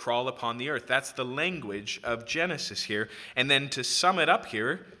things that crawl upon the earth. That's the language of Genesis here. And then to sum it up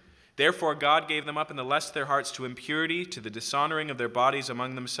here, therefore God gave them up in the lust of their hearts to impurity, to the dishonoring of their bodies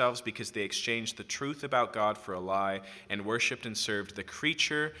among themselves, because they exchanged the truth about God for a lie and worshipped and served the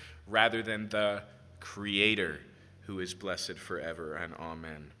creature rather than the Creator, who is blessed forever and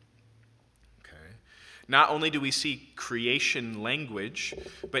amen. Not only do we see creation language,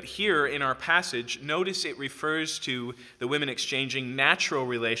 but here in our passage, notice it refers to the women exchanging natural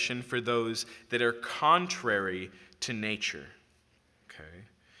relation for those that are contrary to nature. Okay.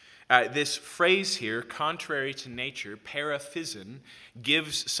 This phrase here, contrary to nature, paraphysin,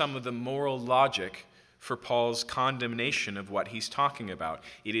 gives some of the moral logic for Paul's condemnation of what he's talking about.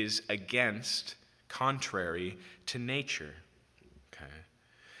 It is against, contrary to nature. Okay.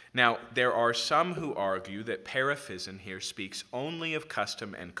 Now, there are some who argue that paraphysin here speaks only of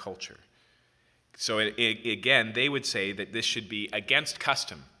custom and culture. So again, they would say that this should be against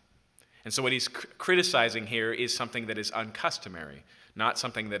custom. And so what he's criticizing here is something that is uncustomary, not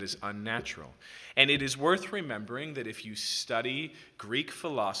something that is unnatural. And it is worth remembering that if you study Greek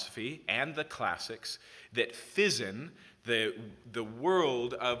philosophy and the classics, that physin, the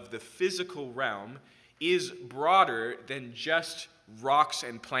world of the physical realm, is broader than just rocks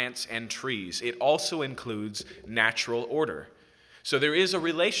and plants and trees. It also includes natural order. So there is a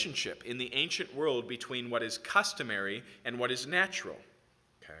relationship in the ancient world between what is customary and what is natural.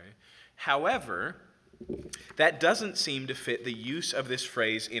 Okay? However, that doesn't seem to fit the use of this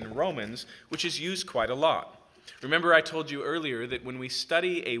phrase in Romans, which is used quite a lot. Remember, I told you earlier that when we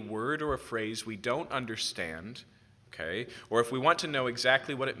study a word or a phrase we don't understand, okay, or if we want to know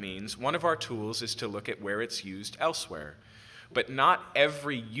exactly what it means, one of our tools is to look at where it's used elsewhere. But not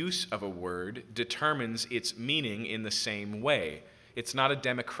every use of a word determines its meaning in the same way. It's not a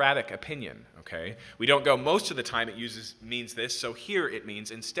democratic opinion, okay? We don't go, most of the time it means this, so here it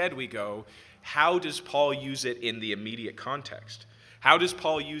means. Instead we go, how does Paul use it in the immediate context? How does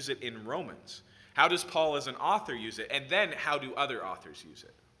Paul use it in Romans? How does Paul as an author use it? And then how do other authors use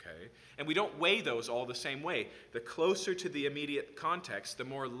it? Okay? And we don't weigh those all the same way. The closer to the immediate context, the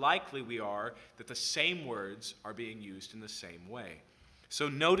more likely we are that the same words are being used in the same way. So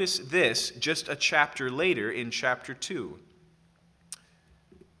notice this just a chapter later in chapter 2.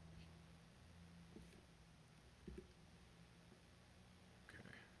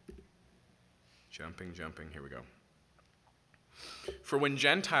 Jumping, here we go. For when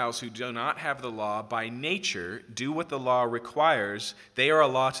Gentiles who do not have the law by nature do what the law requires, they are a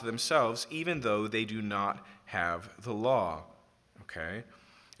law to themselves, even though they do not have the law. Okay?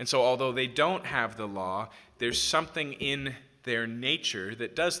 And so although they don't have the law, there's something in their nature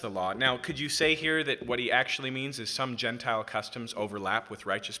that does the law. Now, could you say here that what he actually means is some Gentile customs overlap with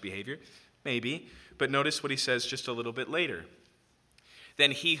righteous behavior? Maybe. But notice what he says just a little bit later.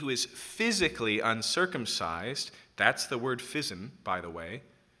 Then he who is physically uncircumcised, that's the word physin, by the way,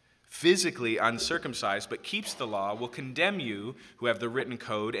 physically uncircumcised but keeps the law, will condemn you who have the written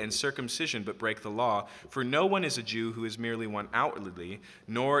code and circumcision but break the law. For no one is a Jew who is merely one outwardly,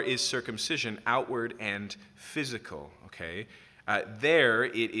 nor is circumcision outward and physical. Okay, there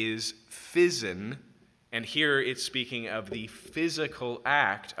it is physin, and here it's speaking of the physical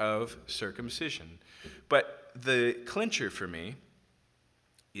act of circumcision. But the clincher for me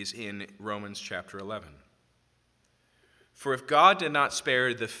is in Romans chapter 11. For if God did not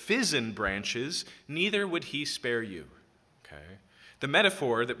spare the physin branches, neither would he spare you. Okay? The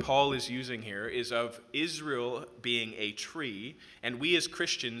metaphor that Paul is using here is of Israel being a tree, and we as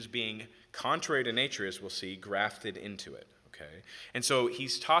Christians being, contrary to nature, as we'll see, grafted into it. Okay? And so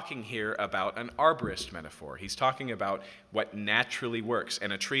he's talking here about an arborist metaphor. He's talking about what naturally works,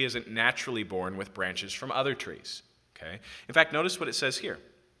 and a tree isn't naturally born with branches from other trees. Okay? In fact, notice what it says here.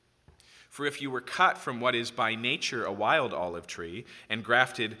 For if you were cut from what is by nature a wild olive tree and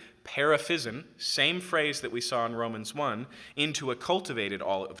grafted paraphysin, same phrase that we saw in Romans 1, into a cultivated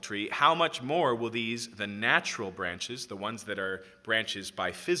olive tree, how much more will these, the natural branches, the ones that are branches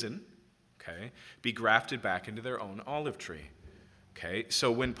by physin, okay, be grafted back into their own olive tree? Okay,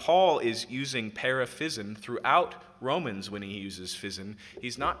 so when Paul is using paraphysin throughout Romans, when he uses physin,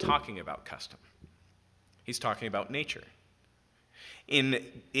 he's not talking about custom. He's talking about nature. In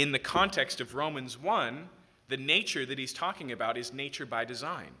the context of Romans 1, the nature that he's talking about is nature by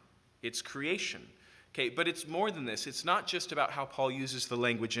design. It's creation. Okay, but it's more than this. It's not just about how Paul uses the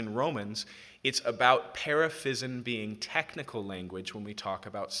language in Romans. It's about paraphysin being technical language when we talk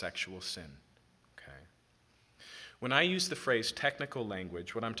about sexual sin. Okay. When I use the phrase technical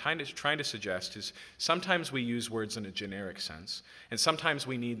language, what I'm trying to suggest is sometimes we use words in a generic sense, and sometimes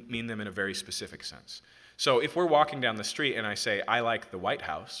we mean them in a very specific sense. So if we're walking down the street and I say, I like the White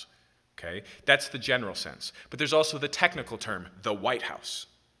House, okay, that's the general sense. But there's also the technical term, the White House.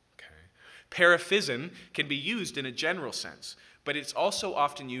 Okay. Paraphysin can be used in a general sense, but it's also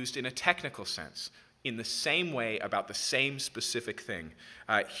often used in a technical sense, in the same way about the same specific thing.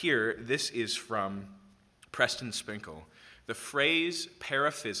 Here, this is from Preston Sprinkle. The phrase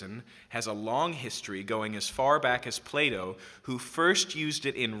paraphysin has a long history going as far back as Plato, who first used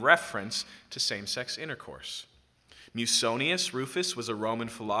it in reference to same-sex intercourse. Musonius Rufus was a Roman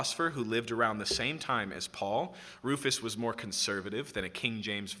philosopher who lived around the same time as Paul. Rufus was more conservative than a King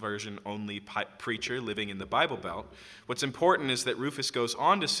James Version only preacher living in the Bible Belt. What's important is that Rufus goes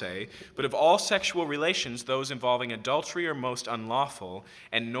on to say, "But of all sexual relations, those involving adultery are most unlawful,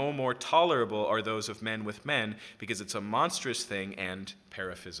 and no more tolerable are those of men with men, because it's a monstrous thing and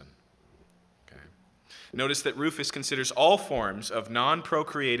paraphysin." Okay. Notice that Rufus considers all forms of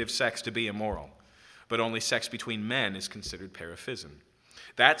non-procreative sex to be immoral, but only sex between men is considered paraphysin.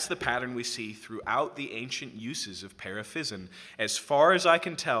 That's the pattern we see throughout the ancient uses of paraphysin. As far as I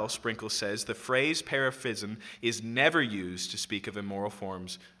can tell, Sprinkle says, the phrase paraphysin is never used to speak of immoral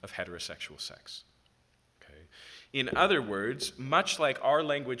forms of heterosexual sex. Okay. In other words, much like our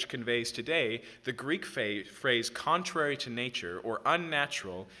language conveys today, the Greek phrase contrary to nature or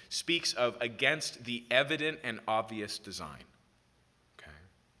unnatural speaks of against the evident and obvious design.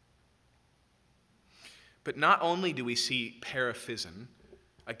 But not only do we see paraphysin,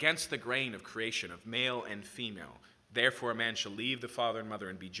 against the grain of creation of male and female, therefore a man shall leave the father and mother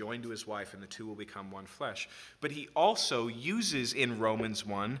and be joined to his wife, and the two will become one flesh. But he also uses in Romans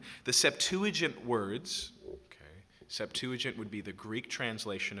 1 the Septuagint words. Okay. Septuagint would be the Greek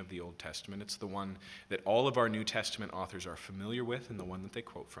translation of the Old Testament. It's the one that all of our New Testament authors are familiar with and the one that they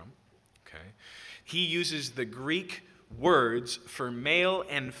quote from. Okay. He uses the Greek words for male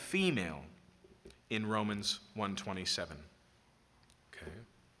and female in Romans 1:27. Okay.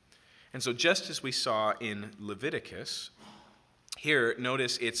 And so just as we saw in Leviticus, here,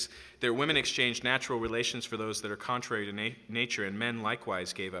 notice their women exchanged natural relations for those that are contrary to nature, and men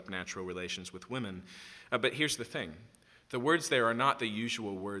likewise gave up natural relations with women. But here's the thing. The words there are not the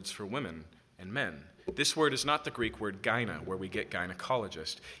usual words for women and men. This word is not the Greek word gyna, where we get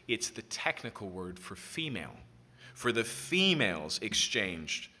gynecologist. It's the technical word for female. For the females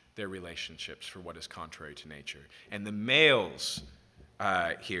exchanged their relationships for what is contrary to nature. And the males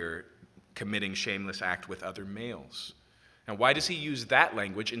here committing shameless act with other males. Now, why does he use that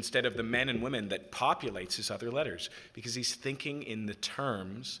language instead of the men and women that populates his other letters? Because he's thinking in the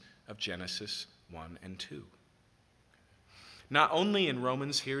terms of Genesis 1 and 2. Not only in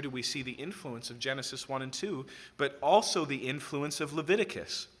Romans here do we see the influence of Genesis 1 and 2, but also the influence of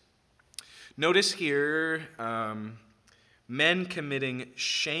Leviticus. Notice here, men committing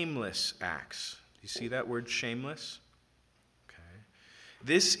shameless acts. Do you see that word shameless? Okay.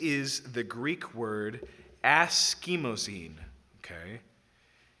 This is the Greek word askimozine. Okay.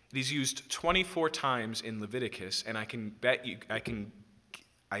 It is used 24 times in Leviticus, and I bet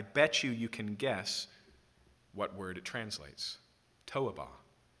you can guess what word it translates. Toabah.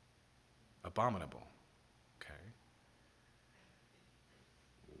 Abominable.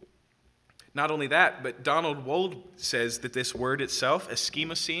 Not only that, but Donald Wold says that this word itself,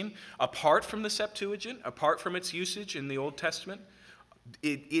 askimosine, apart from the Septuagint, apart from its usage in the Old Testament,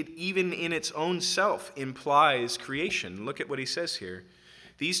 it even in its own self implies creation. Look at what he says here.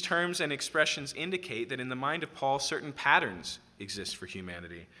 These terms and expressions indicate that in the mind of Paul, certain patterns exist for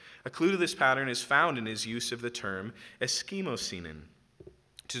humanity. A clue to this pattern is found in his use of the term askimosinin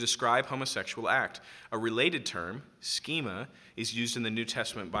to describe homosexual act. A related term, schema, is used in the New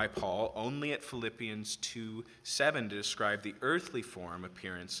Testament by Paul only at Philippians 2:7 to describe the earthly form,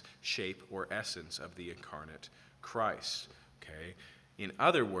 appearance, shape, or essence of the incarnate Christ. Okay? In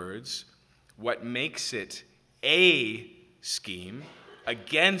other words, what makes it a scheme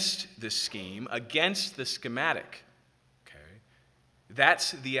against the scheme, against the schematic. Okay?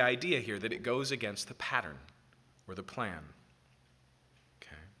 That's the idea here, that it goes against the pattern or the plan.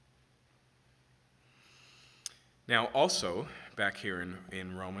 Now, also, back here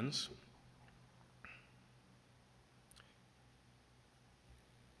in Romans,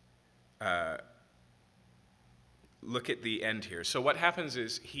 look at the end here. So what happens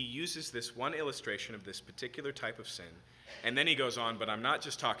is he uses this one illustration of this particular type of sin, and then he goes on, but I'm not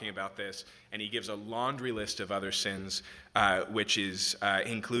just talking about this, and he gives a laundry list of other sins, which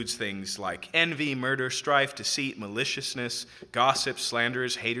includes things like envy, murder, strife, deceit, maliciousness, gossip,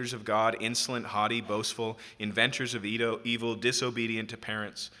 slanderers, haters of God, insolent, haughty, boastful, inventors of evil, disobedient to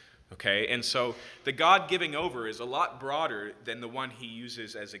parents. Okay, and so the God giving over is a lot broader than the one he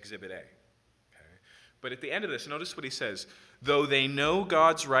uses as Exhibit A. Okay? But at the end of this, notice what he says. Though they know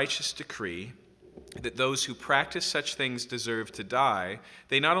God's righteous decree that those who practice such things deserve to die,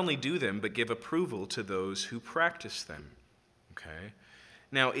 they not only do them, but give approval to those who practice them. Okay?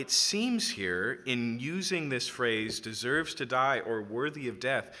 Now, it seems here, in using this phrase, deserves to die or worthy of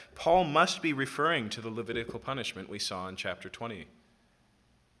death, Paul must be referring to the Levitical punishment we saw in chapter 20.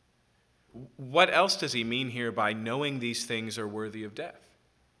 What else does he mean here by knowing these things are worthy of death?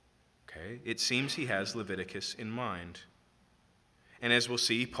 Okay? It seems he has Leviticus in mind. And as we'll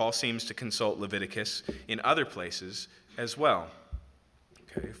see, Paul seems to consult Leviticus in other places as well.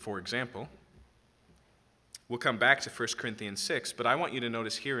 Okay? For example, we'll come back to 1 Corinthians 6, but I want you to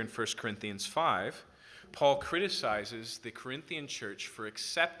notice here in 1 Corinthians 5, Paul criticizes the Corinthian church for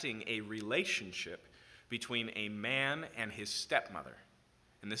accepting a relationship between a man and his stepmother.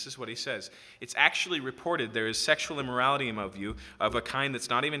 And this is what he says. It's actually reported there is sexual immorality among you of a kind that's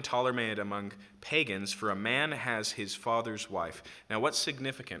not even tolerated among pagans, for a man has his father's wife. Now, what's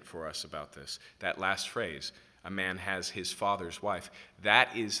significant for us about this? That last phrase, a man has his father's wife.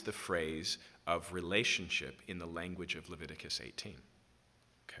 That is the phrase of relationship in the language of Leviticus 18.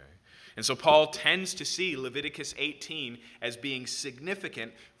 Okay? And so Paul tends to see Leviticus 18 as being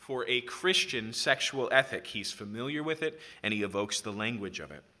significant for a Christian sexual ethic. He's familiar with it, and he evokes the language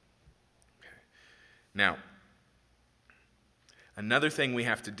of it. Okay. Now, another thing we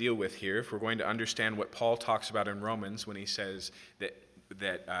have to deal with here, if we're going to understand what Paul talks about in Romans when he says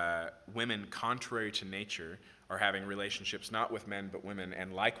that women, contrary to nature, are having relationships not with men but women,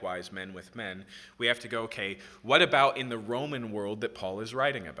 and likewise men with men, we have to go, okay, what about in the Roman world that Paul is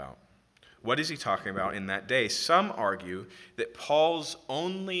writing about? What is he talking about in that day? Some argue that Paul's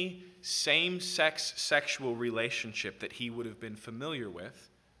only same-sex sexual relationship that he would have been familiar with,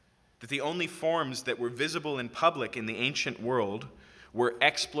 that the only forms that were visible in public in the ancient world were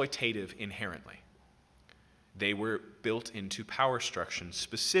exploitative inherently. They were built into power structures.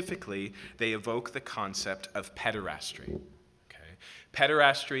 Specifically, they evoke the concept of pederasty. Okay?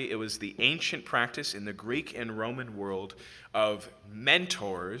 Pederasty, it was the ancient practice in the Greek and Roman world of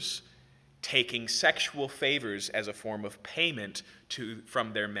mentors taking sexual favors as a form of payment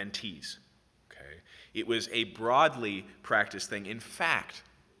from their mentees. Okay? It was a broadly practiced thing. In fact,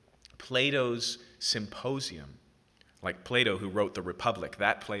 Plato's Symposium, like Plato who wrote the Republic,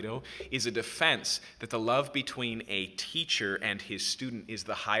 that Plato is a defense that the love between a teacher and his student is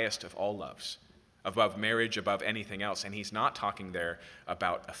the highest of all loves, above marriage, above anything else. And he's not talking there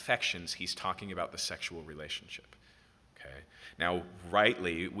about affections, he's talking about the sexual relationship. Okay? Now,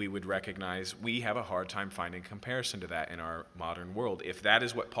 rightly, we would recognize we have a hard time finding comparison to that in our modern world. If that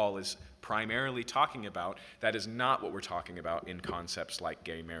is what Paul is primarily talking about, that is not what we're talking about in concepts like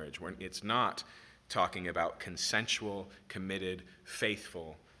gay marriage. It's not talking about consensual, committed,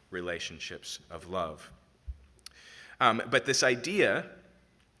 faithful relationships of love. But this idea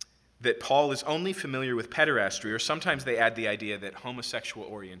that Paul is only familiar with pederasty, or sometimes they add the idea that homosexual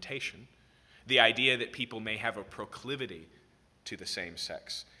orientation, the idea that people may have a proclivity to the same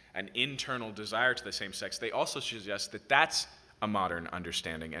sex, an internal desire to the same sex, they also suggest that that's a modern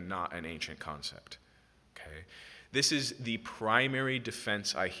understanding and not an ancient concept. Okay? This is the primary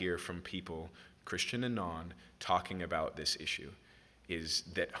defense I hear from people, Christian and non, talking about this issue, is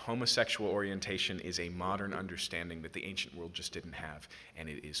that homosexual orientation is a modern understanding that the ancient world just didn't have, and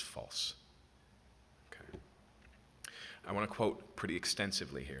it is false. Okay. I want to quote pretty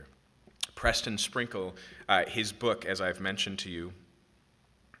extensively here. Preston Sprinkle, his book, as I've mentioned to you,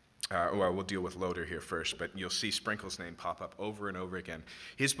 well, we'll deal with Loader here first, but you'll see Sprinkle's name pop up over and over again.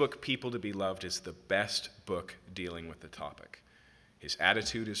 His book, People to be Loved, is the best book dealing with the topic. His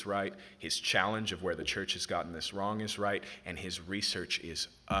attitude is right, his challenge of where the church has gotten this wrong is right, and his research is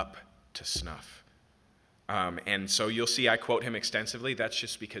up to snuff. And so you'll see I quote him extensively. That's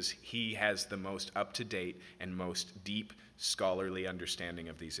just because he has the most up-to-date and most deep scholarly understanding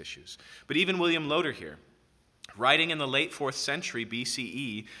of these issues. But even William Loader here, writing in the late 4th century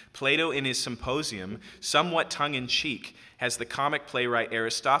BCE, Plato in his Symposium, somewhat tongue-in-cheek, has the comic playwright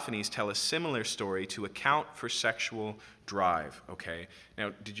Aristophanes tell a similar story to account for sexual drive. Okay?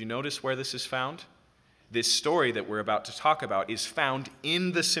 Now, did you notice where this is found? This story that we're about to talk about is found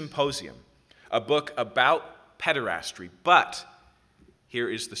in the Symposium, a book about pederasty. But here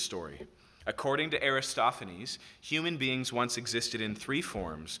is the story. According to Aristophanes, human beings once existed in 3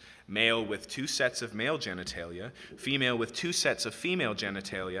 forms: male with 2 sets of male genitalia, female with 2 sets of female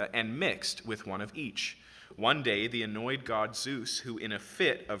genitalia, and mixed with one of each. One day, the annoyed god Zeus, who in a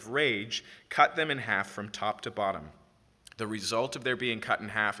fit of rage cut them in half from top to bottom. The result of their being cut in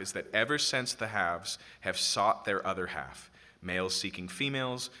half is that ever since the halves have sought their other half, males seeking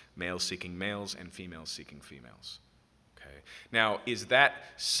females, males seeking males, and females seeking females. Now, is that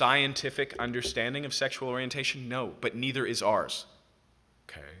scientific understanding of sexual orientation? No, but neither is ours.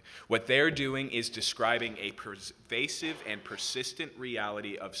 Okay. What they're doing is describing a pervasive and persistent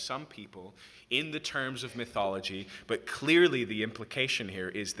reality of some people in the terms of mythology, but clearly the implication here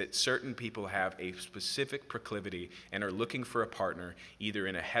is that certain people have a specific proclivity and are looking for a partner either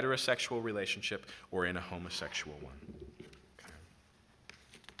in a heterosexual relationship or in a homosexual one. Okay.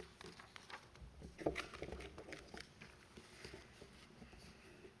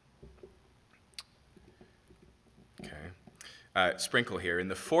 Sprinkle here, in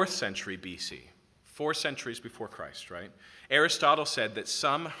the 4th century BC, 4 centuries before Christ, right? Aristotle said that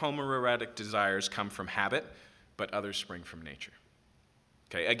some homoerotic desires come from habit, but others spring from nature.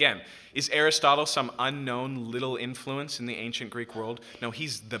 Okay, again, is Aristotle some unknown little influence in the ancient Greek world? No,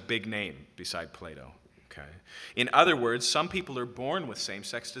 he's the big name beside Plato. Okay. In other words, some people are born with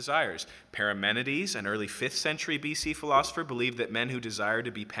same-sex desires. Parmenides, an early 5th century BC philosopher, believed that men who desire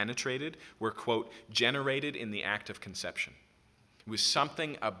to be penetrated were, quote, generated in the act of conception. It was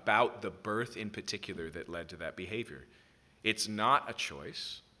something about the birth in particular that led to that behavior. It's not a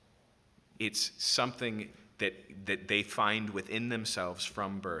choice. It's something that they find within themselves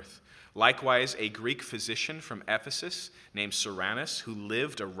from birth. Likewise, a Greek physician from Ephesus named Soranus, who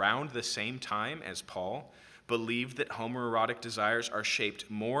lived around the same time as Paul, believed that homoerotic desires are shaped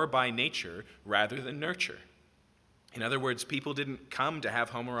more by nature rather than nurture. In other words, people didn't come to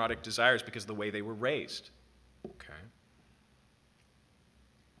have homoerotic desires because of the way they were raised. Okay.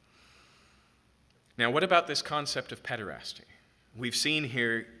 Now, what about this concept of pederasty? We've seen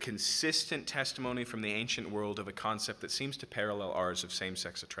here consistent testimony from the ancient world of a concept that seems to parallel ours of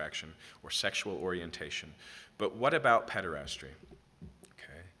same-sex attraction or sexual orientation. But what about pederasty?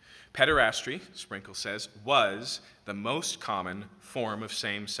 Okay. Pederasty, Sprinkle says, was the most common form of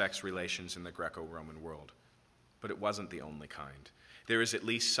same-sex relations in the Greco-Roman world. But it wasn't the only kind. There is at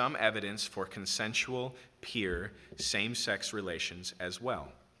least some evidence for consensual, peer, same-sex relations as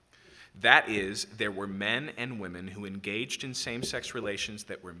well. That is, there were men and women who engaged in same-sex relations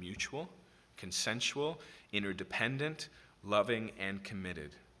that were mutual, consensual, interdependent, loving, and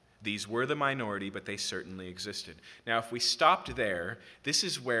committed. These were the minority, but they certainly existed. Now, if we stopped there, this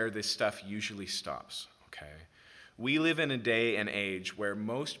is where this stuff usually stops, okay? We live in a day and age where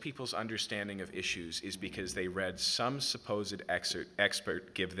most people's understanding of issues is because they read some supposed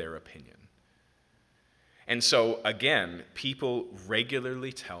expert give their opinion. And so, again, people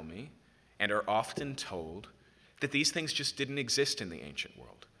regularly tell me and are often told that these things just didn't exist in the ancient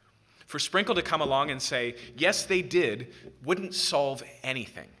world. For Sprinkle to come along and say, yes, they did, wouldn't solve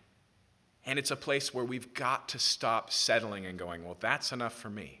anything. And it's a place where we've got to stop settling and going, well, that's enough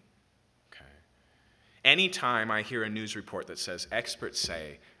for me. Okay. Anytime I hear a news report that says experts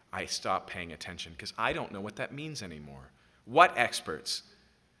say, I stop paying attention because I don't know what that means anymore. What experts?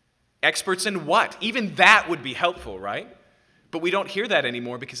 Experts in what? Even that would be helpful, right? But we don't hear that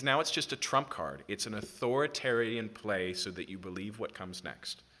anymore because now it's just a trump card. It's an authoritarian play so that you believe what comes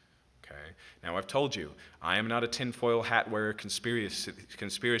next. Okay? Now, I've told you, I am not a tinfoil hat wearer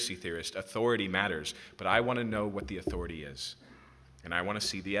conspiracy theorist. Authority matters, but I want to know what the authority is. And I want to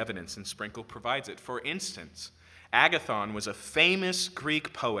see the evidence, and Sprinkle provides it. For instance, Agathon was a famous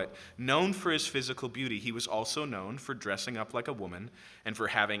Greek poet known for his physical beauty. He was also known for dressing up like a woman and for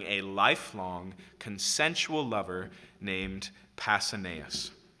having a lifelong, consensual lover named Pausanias.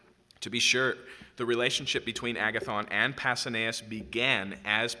 To be sure, the relationship between Agathon and Pausanias began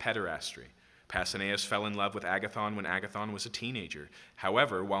as pederasty. Pausanias fell in love with Agathon when Agathon was a teenager.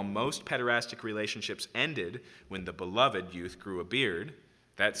 However, while most pederastic relationships ended when the beloved youth grew a beard,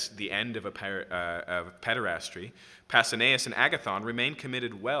 that's the end of pederasty, Pausanias and Agathon remained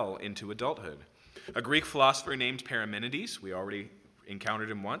committed well into adulthood. A Greek philosopher named Parmenides, we already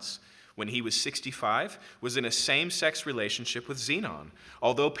encountered him once, when he was 65, was in a same-sex relationship with Zenon.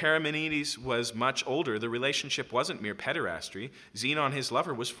 Although Parmenides was much older, the relationship wasn't mere pederasty. Zenon, his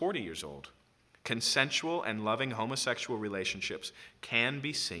lover, was 40 years old. Consensual and loving homosexual relationships can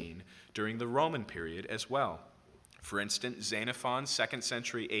be seen during the Roman period as well. For instance, Xenophon's 2nd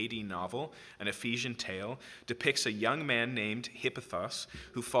century AD novel, An Ephesian Tale, depicts a young man named Hippothos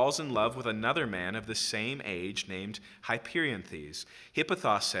who falls in love with another man of the same age named Hyperianthes.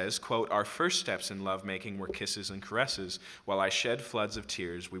 Hippothos says, quote, "Our first steps in lovemaking were kisses and caresses. While I shed floods of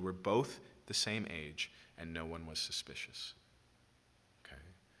tears, we were both the same age, and no one was suspicious."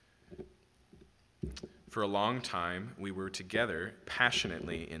 Okay. For a long time, we were together,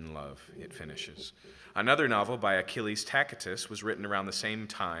 passionately in love, it finishes. Another novel by Achilles Tacitus was written around the same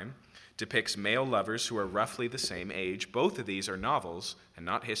time, depicts male lovers who are roughly the same age. Both of these are novels and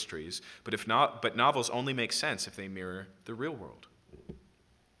not histories, but novels only make sense if they mirror the real world.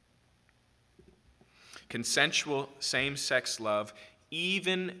 Consensual same-sex love,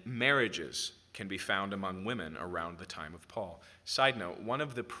 even marriages, can be found among women around the time of Paul. Side note, one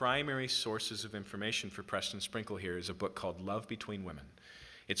of the primary sources of information for Preston Sprinkle here is a book called Love Between Women.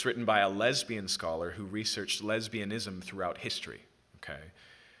 It's written by a lesbian scholar who researched lesbianism throughout history.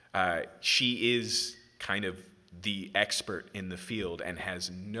 Okay, she is kind of the expert in the field and has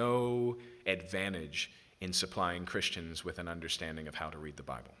no advantage in supplying Christians with an understanding of how to read the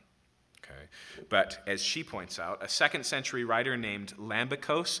Bible. Okay. But as she points out, a 2nd century writer named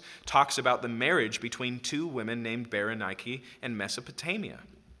Lambikos talks about the marriage between two women named Berenike and Mesopotamia.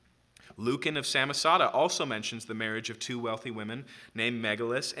 Lucan of Samosata also mentions the marriage of two wealthy women named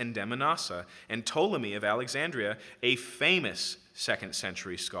Megalis and Demonassa, and Ptolemy of Alexandria, a famous 2nd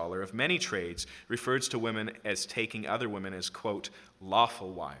century scholar of many trades, refers to women as taking other women as, quote,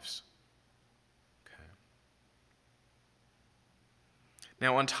 lawful wives. Okay.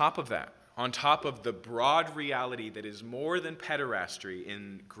 Now, on top of that, on top of the broad reality that is more than pederasty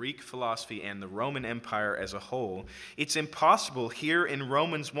in Greek philosophy and the Roman Empire as a whole, it's impossible here in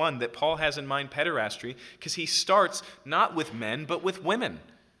Romans 1 that Paul has in mind pederasty because he starts not with men but with women.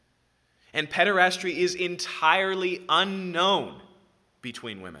 And pederasty is entirely unknown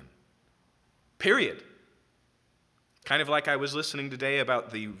between women. Period. Kind of like I was listening today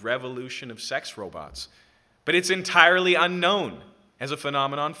about the revolution of sex robots. But it's entirely unknown as a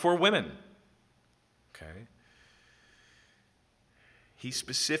phenomenon for women. Okay. He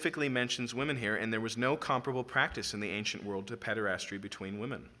specifically mentions women here, and there was no comparable practice in the ancient world to pederasty between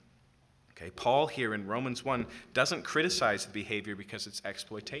women. Okay. Paul here in Romans 1 doesn't criticize the behavior because it's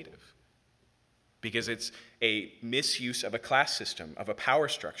exploitative, because it's a misuse of a class system, of a power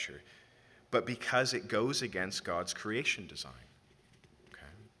structure, but because it goes against God's creation design. Okay.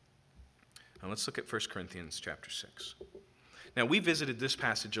 Now let's look at 1 Corinthians chapter 6. Now, we visited this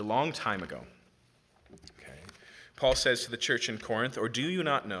passage a long time ago. Okay. Paul says to the church in Corinth, "Or do you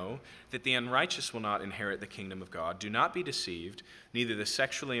not know that the unrighteous will not inherit the kingdom of God? Do not be deceived, neither the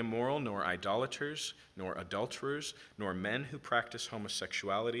sexually immoral, nor idolaters, nor adulterers, nor men who practice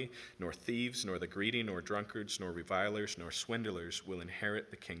homosexuality, nor thieves, nor the greedy, nor drunkards, nor revilers, nor swindlers will inherit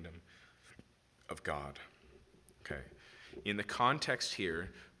the kingdom of God." Okay. In the context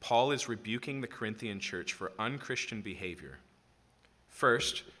here, Paul is rebuking the Corinthian church for unchristian behavior.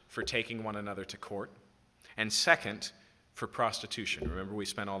 First, for taking one another to court, and second, for prostitution. Remember, we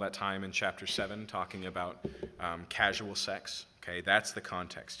spent all that time in chapter 7 talking about casual sex. Okay, that's the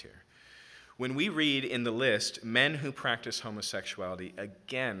context here. When we read in the list, men who practice homosexuality,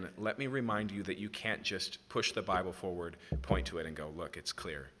 again, let me remind you that you can't just push the Bible forward, point to it, and go, look, it's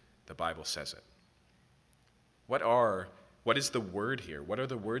clear. The Bible says it. What is the word here? What are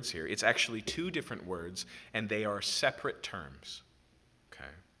the words here? It's actually two different words, and they are separate terms. Okay.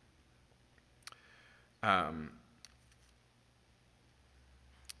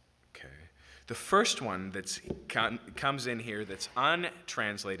 The first one that comes in here that's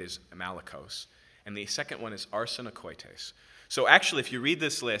untranslated is malakos, and the second one is arsenokoites. So actually, if you read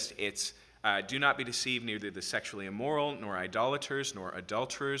this list, it's do not be deceived, neither the sexually immoral, nor idolaters, nor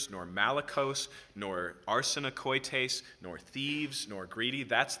adulterers, nor malakos, nor arsenokoites, nor thieves, nor greedy.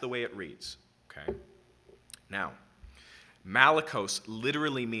 That's the way it reads. Okay. Now, malakos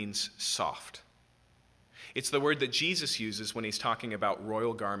literally means soft. It's the word that Jesus uses when he's talking about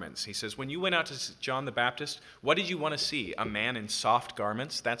royal garments. He says, when you went out to John the Baptist, what did you want to see? A man in soft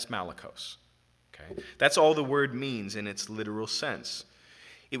garments? That's malakos. Okay? That's all the word means in its literal sense.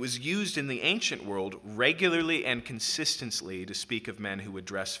 It was used in the ancient world regularly and consistently to speak of men who would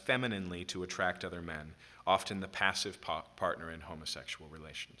dress femininely to attract other men, often the passive partner in homosexual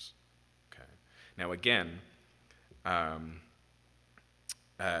relations. Okay? Now again,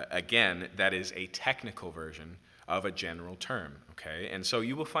 that is a technical version of a general term, okay? And so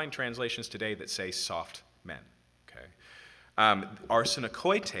you will find translations today that say soft men, okay?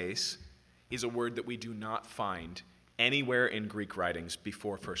 Arsenokoites is a word that we do not find anywhere in Greek writings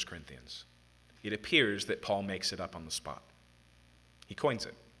before 1 Corinthians. It appears that Paul makes it up on the spot. He coins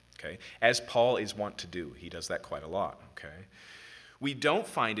it, okay? As Paul is wont to do. He does that quite a lot, okay? We don't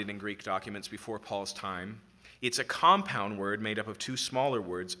find it in Greek documents before Paul's time. It's a compound word made up of two smaller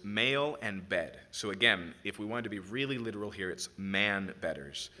words, male and bed. So again, if we wanted to be really literal here, it's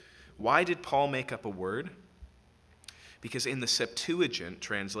man-bedders. Why did Paul make up a word? Because in the Septuagint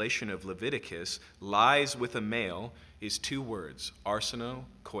translation of Leviticus, lies with a male is two words,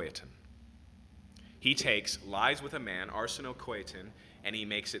 arsenokoiton. He takes lies with a man, arsenokoiton, and he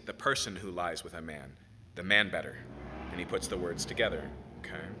makes it the person who lies with a man, the man-bedder. And he puts the words together,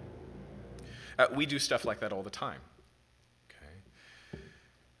 okay? We do stuff like that all the time.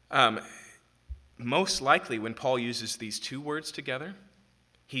 Okay. Most likely, when Paul uses these two words together,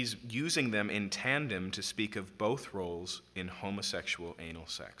 he's using them in tandem to speak of both roles in homosexual anal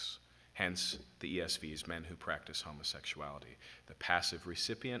sex. Hence, the ESV's men who practice homosexuality, the passive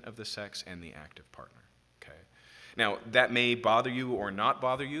recipient of the sex and the active partner. Okay. Now, that may bother you or not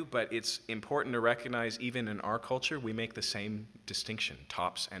bother you, but it's important to recognize even in our culture, we make the same distinction,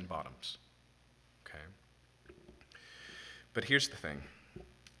 tops and bottoms. Okay. But here's the thing.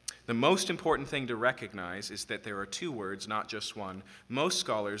 The most important thing to recognize is that there are two words, not just one. Most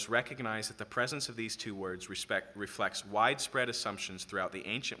scholars recognize that the presence of these two words reflects widespread assumptions throughout the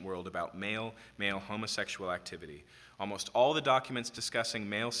ancient world about male homosexual activity. Almost all the documents discussing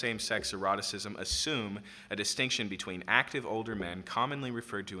male same-sex eroticism assume a distinction between active older men, commonly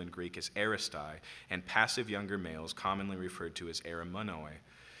referred to in Greek as aristai, and passive younger males, commonly referred to as eromonoi.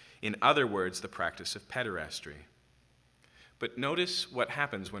 In other words, the practice of pederasty. But notice what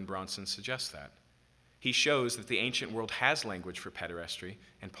happens when Bronson suggests that. He shows that the ancient world has language for pederasty,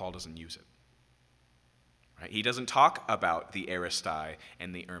 and Paul doesn't use it. Right? He doesn't talk about the aristai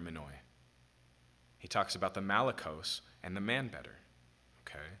and the ermonoi. He talks about the malakos and the man-better.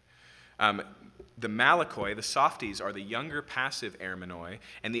 Okay? The malakoi, the softies, are the younger passive ermonoi,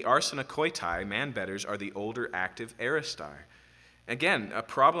 and the arsenokoitai, man-betters, are the older active aristai. Again, a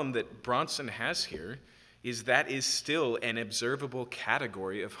problem that Bronson has here is that is still an observable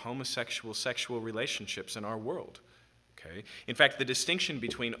category of homosexual sexual relationships in our world. Okay? In fact, the distinction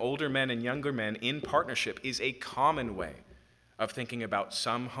between older men and younger men in partnership is a common way of thinking about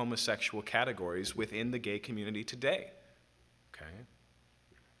some homosexual categories within the gay community today. Okay?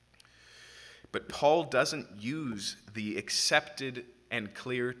 But Paul doesn't use the accepted and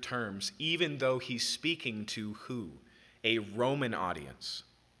clear terms, even though he's speaking to who? A Roman audience.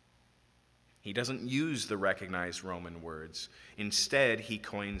 He doesn't use the recognized Roman words. Instead, he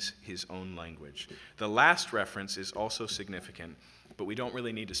coins his own language. The last reference is also significant, but we don't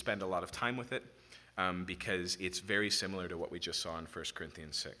really need to spend a lot of time with it because it's very similar to what we just saw in 1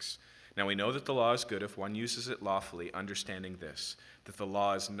 Corinthians 6. Now, we know that the law is good if one uses it lawfully, understanding this, that the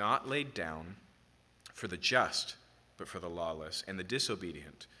law is not laid down for the just, but for the lawless and the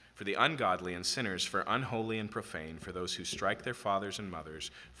disobedient, for the ungodly and sinners, for unholy and profane, for those who strike their fathers and mothers,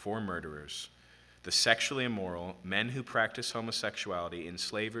 for murderers, the sexually immoral, men who practice homosexuality,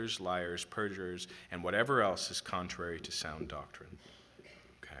 enslavers, liars, perjurers, and whatever else is contrary to sound doctrine.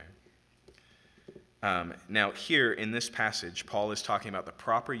 Okay. Now, here in this passage, Paul is talking about the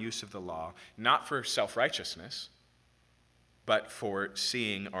proper use of the law, not for self-righteousness, but for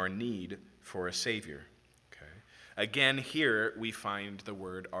seeing our need for a Savior. Again, here we find the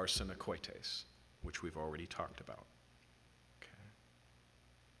word arsenokoites, which we've already talked about. Okay.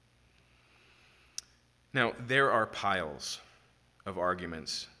 Now, there are piles of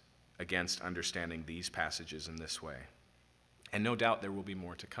arguments against understanding these passages in this way, and no doubt there will be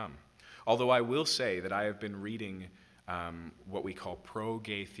more to come. Although I will say that I have been reading what we call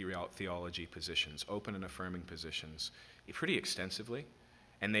pro-gay theology positions, open and affirming positions, pretty extensively,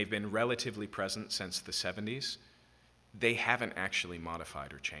 and they've been relatively present since the 70s. They haven't actually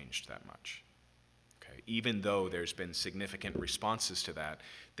modified or changed that much. Okay? Even though there's been significant responses to that,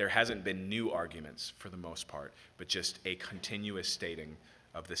 there hasn't been new arguments for the most part, but just a continuous stating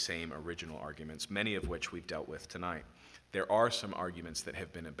of the same original arguments, many of which we've dealt with tonight. There are some arguments that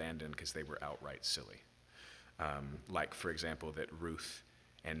have been abandoned because they were outright silly. Like, for example, that Ruth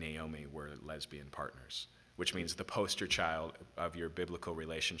and Naomi were lesbian partners, which means the poster child of your biblical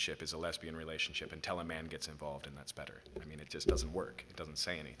relationship is a lesbian relationship until a man gets involved, and that's better. I mean, it just doesn't work. It doesn't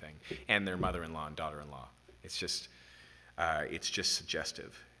say anything. And their mother-in-law and daughter-in-law. It's just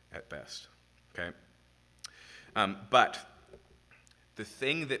suggestive at best. Okay? But the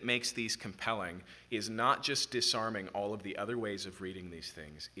thing that makes these compelling is not just disarming all of the other ways of reading these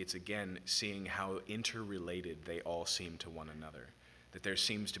things. It's, again, seeing how interrelated they all seem to one another. That there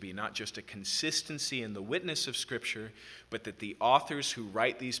seems to be not just a consistency in the witness of Scripture, but that the authors who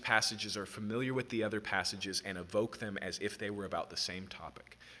write these passages are familiar with the other passages and evoke them as if they were about the same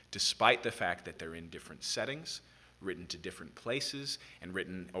topic, despite the fact that they're in different settings, written to different places, and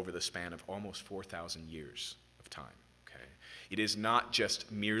written over the span of almost 4,000 years of time. Okay? It is not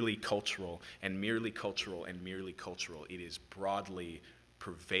just merely cultural and merely cultural and merely cultural. It is broadly,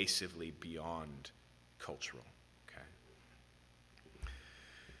 pervasively beyond cultural.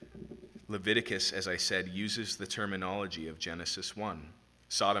 Leviticus, as I said, uses the terminology of Genesis 1.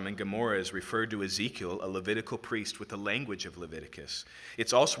 Sodom and Gomorrah is referred to Ezekiel, a Levitical priest, with the language of Leviticus.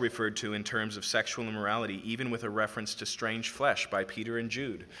 It's also referred to in terms of sexual immorality, even with a reference to strange flesh by Peter and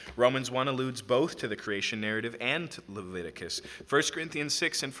Jude. Romans 1 alludes both to the creation narrative and to Leviticus. 1 Corinthians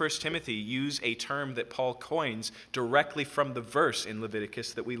 6 and 1 Timothy use a term that Paul coins directly from the verse in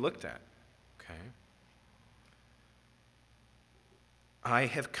Leviticus that we looked at. Okay? I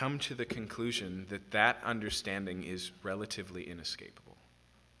have come to the conclusion that that understanding is relatively inescapable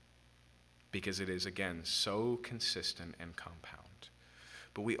because it is, again, so consistent and compound.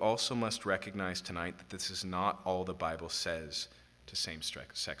 But we also must recognize tonight that this is not all the Bible says to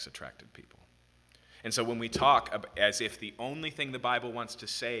same-sex attracted people. And so when we talk as if the only thing the Bible wants to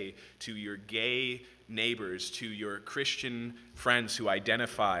say to your gay neighbors, to your Christian friends who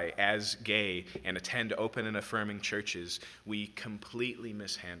identify as gay and attend open and affirming churches, we completely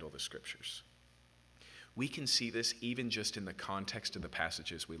mishandle the Scriptures. We can see this even just in the context of the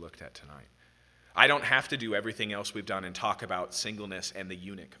passages we looked at tonight. I don't have to do everything else we've done and talk about singleness and the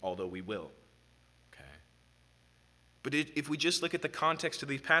eunuch, although we will. But if we just look at the context of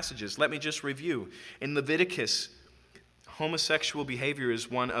these passages, let me just review. In Leviticus, homosexual behavior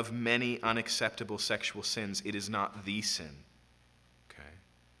is one of many unacceptable sexual sins. It is not the sin. Okay.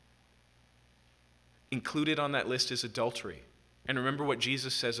 Included on that list is adultery. And remember what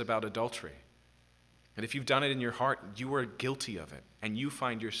Jesus says about adultery. And if you've done it in your heart, you are guilty of it. And you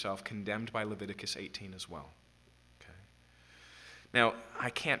find yourself condemned by Leviticus 18 as well. Now, I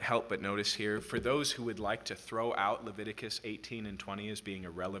can't help but notice here, for those who would like to throw out Leviticus 18 and 20 as being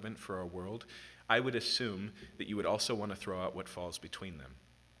irrelevant for our world, I would assume that you would also want to throw out what falls between them,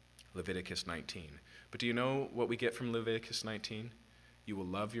 Leviticus 19. But do you know what we get from Leviticus 19? You will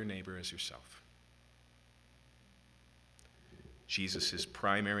love your neighbor as yourself. Jesus'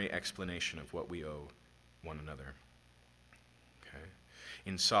 primary explanation of what we owe one another. Okay.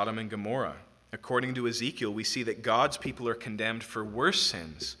 In Sodom and Gomorrah, according to Ezekiel, we see that God's people are condemned for worse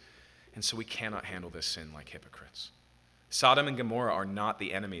sins, and so we cannot handle this sin like hypocrites. Sodom and Gomorrah are not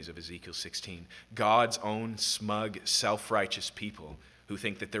the enemies of Ezekiel 16. God's own smug, self-righteous people who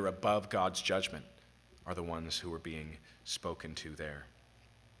think that they're above God's judgment are the ones who are being spoken to there.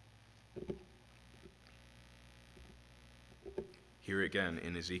 Here again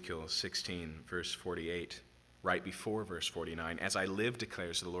in Ezekiel 16, verse 48. Right before verse 49, as I live,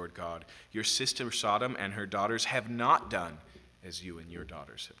 declares the Lord God, your sister Sodom and her daughters have not done as you and your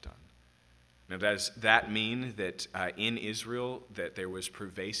daughters have done. Now, does that mean that in Israel that there was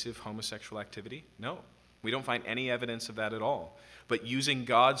pervasive homosexual activity? No, we don't find any evidence of that at all. But using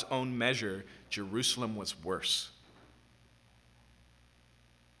God's own measure, Jerusalem was worse.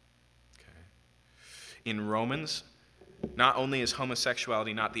 Okay. In Romans, not only is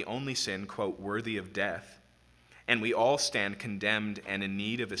homosexuality not the only sin, quote, worthy of death, and we all stand condemned and in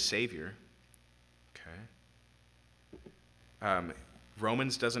need of a Savior. Okay.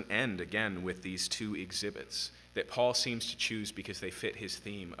 Romans doesn't end, again, with these two exhibits that Paul seems to choose because they fit his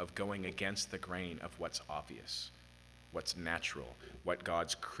theme of going against the grain of what's obvious, what's natural, what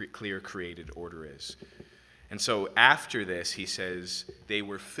God's clear created order is. And so after this, he says, they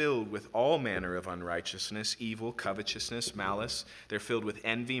were filled with all manner of unrighteousness, evil, covetousness, malice. They're filled with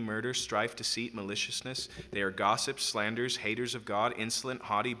envy, murder, strife, deceit, maliciousness. They are gossips, slanders, haters of God, insolent,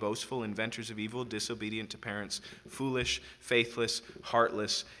 haughty, boastful, inventors of evil, disobedient to parents, foolish, faithless,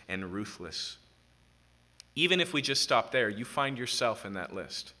 heartless, and ruthless. Even if we just stop there, you find yourself in that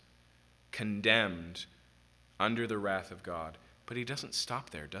list, condemned under the wrath of God. But he doesn't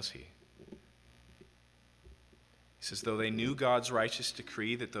stop there, does he? He says, though they knew God's righteous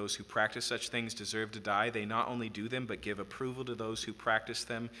decree that those who practice such things deserve to die, they not only do them, but give approval to those who practice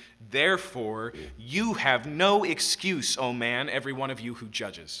them. Therefore, you have no excuse, O man, every one of you who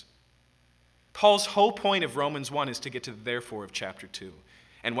judges. Paul's whole point of Romans 1 is to get to the therefore of chapter 2.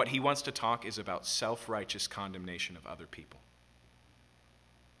 And what he wants to talk is about self-righteous condemnation of other people.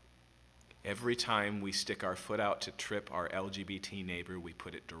 Every time we stick our foot out to trip our LGBT neighbor, we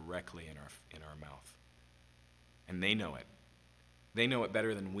put it directly in our mouth. And they know it. They know it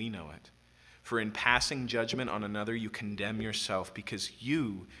better than we know it. For in passing judgment on another, you condemn yourself because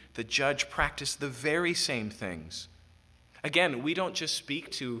you, the judge, practice the very same things. Again, we don't just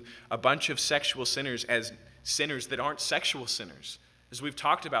speak to a bunch of sexual sinners as sinners that aren't sexual sinners. As we've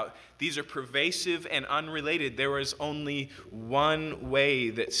talked about, these are pervasive and unrelated. There is only one way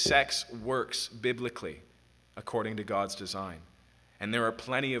that sex works biblically, according to God's design. And there are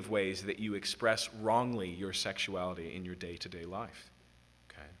plenty of ways that you express wrongly your sexuality in your day-to-day life.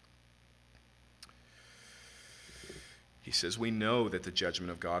 Okay. He says, we know that the judgment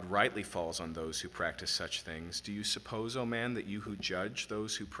of God rightly falls on those who practice such things. Do you suppose, O man, that you who judge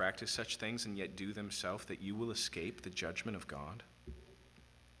those who practice such things and yet do themselves, that you will escape the judgment of God?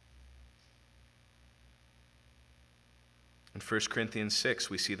 In 1 Corinthians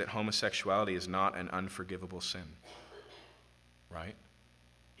 6, we see that homosexuality is not an unforgivable sin. Right?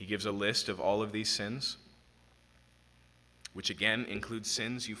 He gives a list of all of these sins, which again includes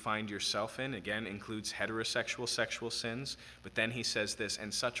sins you find yourself in, again includes heterosexual sexual sins, but then he says this,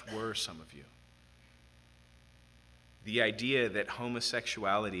 and such were some of you. The idea that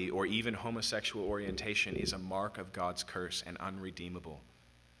homosexuality or even homosexual orientation is a mark of God's curse and unredeemable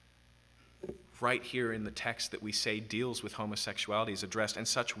right here in the text that we say deals with homosexuality is addressed. And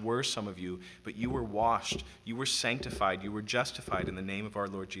such were some of you, but you were washed, you were sanctified, you were justified in the name of our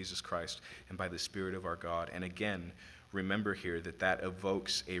Lord Jesus Christ and by the Spirit of our God. And again, remember here that that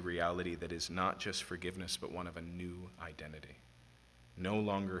evokes a reality that is not just forgiveness, but one of a new identity. No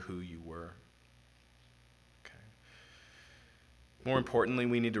longer who you were. Okay. More importantly,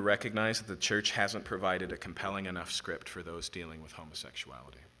 we need to recognize that the church hasn't provided a compelling enough script for those dealing with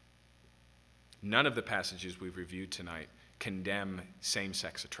homosexuality. None of the passages we've reviewed tonight condemn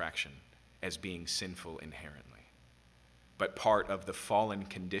same-sex attraction as being sinful inherently, but part of the fallen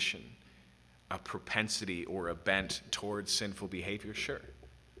condition, a propensity or a bent towards sinful behavior, sure.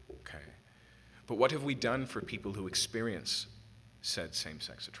 Okay. But what have we done for people who experience said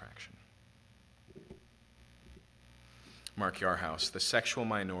same-sex attraction? Mark Yarhouse, the sexual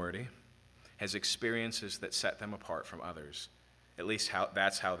minority has experiences that set them apart from others. At least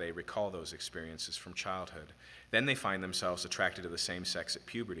that's how they recall those experiences from childhood. Then they find themselves attracted to the same sex at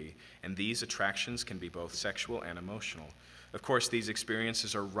puberty, and these attractions can be both sexual and emotional. Of course, these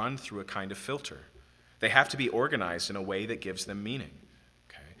experiences are run through a kind of filter. They have to be organized in a way that gives them meaning.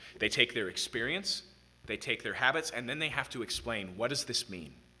 Okay? They take their experience, they take their habits, and then they have to explain, what does this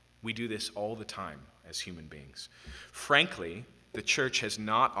mean? We do this all the time as human beings. Frankly, the church has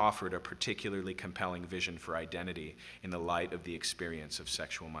not offered a particularly compelling vision for identity in the light of the experience of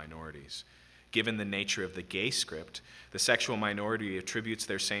sexual minorities. Given the nature of the gay script, the sexual minority attributes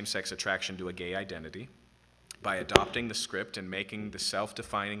their same-sex attraction to a gay identity by adopting the script and making the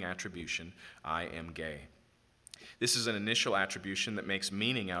self-defining attribution, I am gay. This is an initial attribution that makes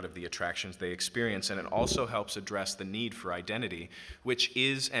meaning out of the attractions they experience, and it also helps address the need for identity, which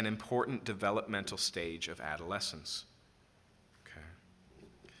is an important developmental stage of adolescence.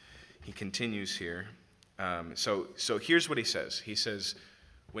 He continues here. So here's what he says. He says,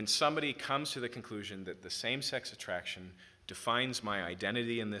 when somebody comes to the conclusion that the same-sex attraction defines my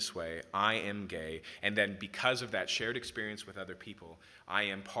identity in this way, I am gay, and then because of that shared experience with other people, I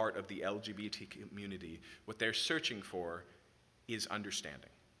am part of the LGBT community, what they're searching for is understanding,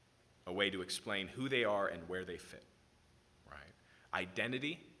 a way to explain who they are and where they fit, right?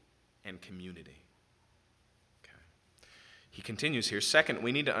 Identity and community. He continues here, second,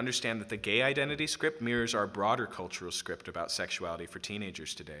 we need to understand that the gay identity script mirrors our broader cultural script about sexuality for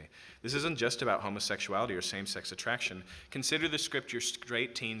teenagers today. This isn't just about homosexuality or same-sex attraction. Consider the script your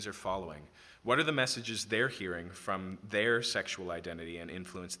straight teens are following. What are the messages they're hearing from their sexual identity and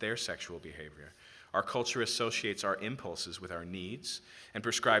influence their sexual behavior? Our culture associates our impulses with our needs and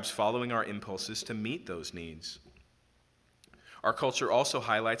prescribes following our impulses to meet those needs. Our culture also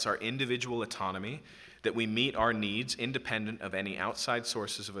highlights our individual autonomy, that we meet our needs independent of any outside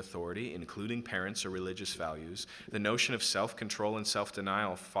sources of authority, including parents or religious values. The notion of self-control and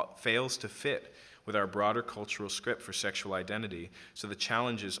self-denial fails to fit with our broader cultural script for sexual identity, so the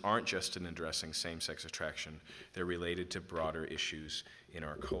challenges aren't just in addressing same-sex attraction, they're related to broader issues in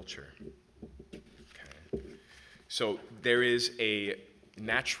our culture. Okay. So there is a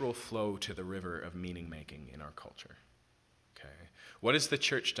natural flow to the river of meaning-making in our culture. What has the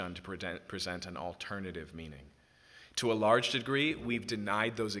church done to present an alternative meaning? To a large degree, we've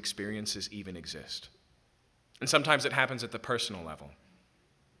denied those experiences even exist. And sometimes it happens at the personal level.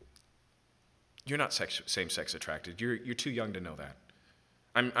 You're not same-sex attracted. You're too young to know that.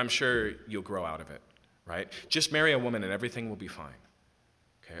 I'm sure you'll grow out of it, right? Just marry a woman and everything will be fine.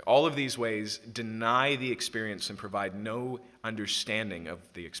 Okay? All of these ways deny the experience and provide no understanding of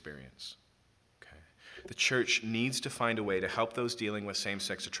the experience. The church needs to find a way to help those dealing with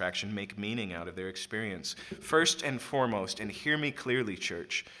same-sex attraction make meaning out of their experience. First and foremost, and hear me clearly,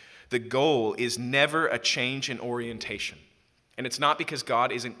 church, the goal is never a change in orientation. And it's not because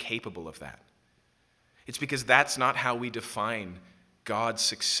God isn't capable of that. It's because that's not how we define God's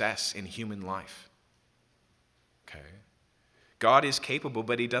success in human life. Okay? God is capable,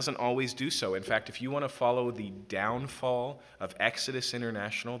 but he doesn't always do so. In fact, if you want to follow the downfall of Exodus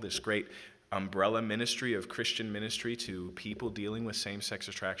International, this great umbrella ministry of Christian ministry to people dealing with same-sex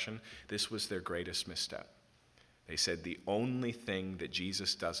attraction, this was their greatest misstep. They said the only thing that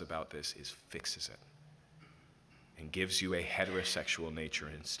Jesus does about this is fixes it and gives you a heterosexual nature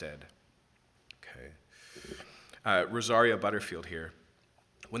instead. Okay. Rosaria Butterfield here.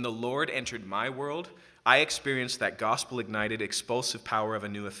 When the Lord entered my world, I experienced that gospel-ignited, expulsive power of a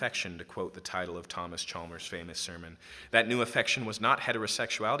new affection, to quote the title of Thomas Chalmers' famous sermon. That new affection was not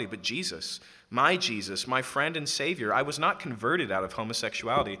heterosexuality, but Jesus, my friend and Savior. I was not converted out of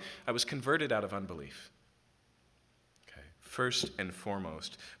homosexuality. I was converted out of unbelief. Okay. First and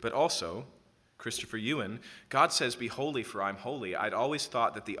foremost. But also, Christopher Ewan, God says, "Be holy, for I'm holy." I'd always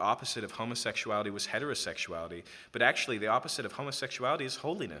thought that the opposite of homosexuality was heterosexuality, but actually the opposite of homosexuality is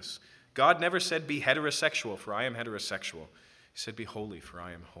holiness. God never said, "Be heterosexual, for I am heterosexual." He said, "Be holy, for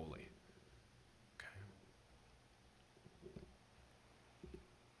I am holy." Okay.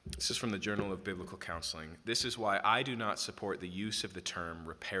 This is from the Journal of Biblical Counseling. This is why I do not support the use of the term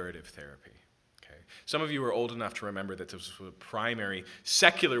reparative therapy. Some of you are old enough to remember that this was a primary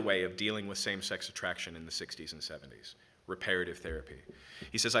secular way of dealing with same-sex attraction in the 60s and 70s, reparative therapy.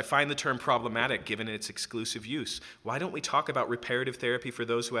 He says, "I find the term problematic given its exclusive use. Why don't we talk about reparative therapy for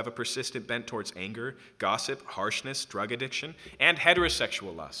those who have a persistent bent towards anger, gossip, harshness, drug addiction, and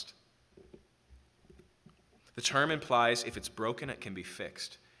heterosexual lust?" The term implies if it's broken, it can be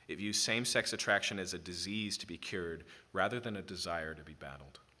fixed. It views same-sex attraction as a disease to be cured rather than a desire to be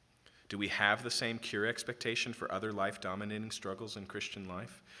battled. Do we have the same cure expectation for other life-dominating struggles in Christian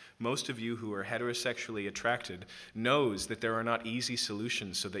life? Most of you who are heterosexually attracted knows that there are not easy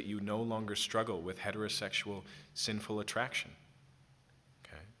solutions so that you no longer struggle with heterosexual sinful attraction.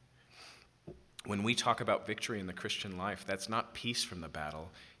 Okay? When we talk about victory in the Christian life, that's not peace from the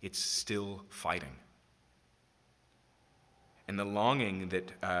battle, it's still fighting. And the longing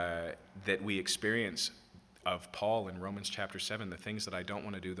that we experience of Paul in Romans chapter 7, the things that I don't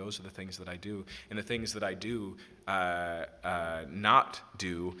want to do, those are the things that I do. And the things that I do not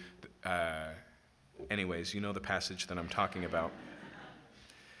do, anyways, you know the passage that I'm talking about.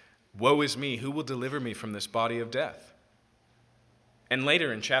 Woe is me, who will deliver me from this body of death? And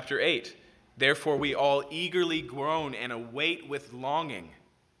later in chapter 8, therefore we all eagerly groan and await with longing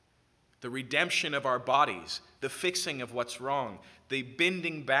the redemption of our bodies, the fixing of what's wrong, the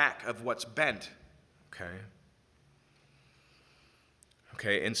bending back of what's bent.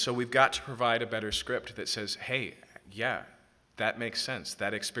 Okay, and so we've got to provide a better script that says, hey, yeah, that makes sense.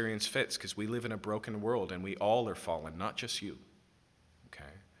 That experience fits because we live in a broken world and we all are fallen, not just you. Okay?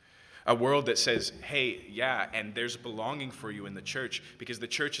 A world that says, hey, yeah, and there's belonging for you in the church because the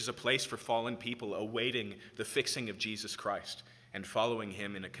church is a place for fallen people awaiting the fixing of Jesus Christ and following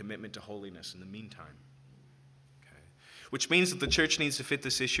him in a commitment to holiness in the meantime. Which means that the church needs to fit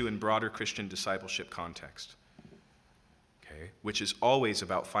this issue in broader Christian discipleship context, okay? Which is always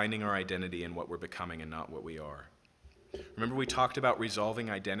about finding our identity in what we're becoming and not what we are. Remember we talked about resolving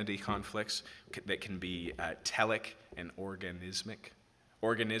identity conflicts that can be telic and organismic?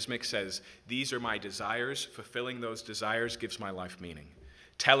 Organismic says, these are my desires, fulfilling those desires gives my life meaning.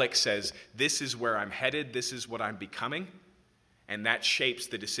 Telic says, this is where I'm headed, this is what I'm becoming, and that shapes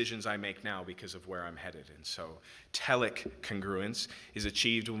the decisions I make now because of where I'm headed. And so telic congruence is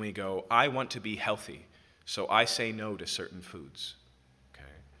achieved when we go, I want to be healthy, so I say no to certain foods.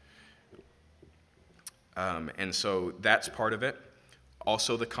 Okay. And so that's part of it.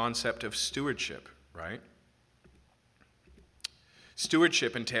 Also the concept of stewardship, right?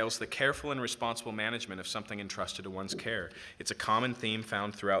 Stewardship entails the careful and responsible management of something entrusted to one's care. It's a common theme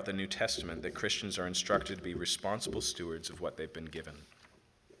found throughout the New Testament that Christians are instructed to be responsible stewards of what they've been given.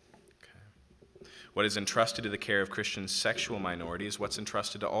 Okay. What is entrusted to the care of Christians' sexual minority is what's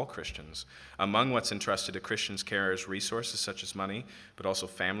entrusted to all Christians. Among what's entrusted to Christians' care is resources such as money, but also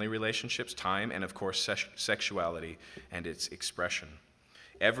family relationships, time, and of course sexuality and its expression.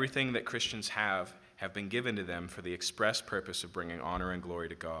 Everything that Christians have been given to them for the express purpose of bringing honor and glory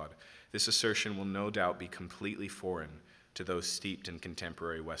to God. This assertion will no doubt be completely foreign to those steeped in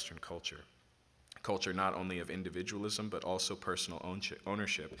contemporary Western culture. Culture not only of individualism, but also personal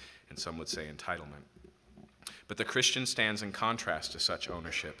ownership, and some would say entitlement. But the Christian stands in contrast to such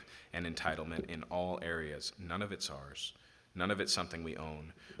ownership and entitlement in all areas. None of it's ours. None of it's something we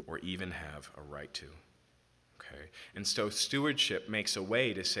own or even have a right to. Okay. And so stewardship makes a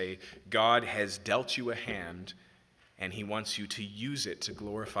way to say God has dealt you a hand and he wants you to use it to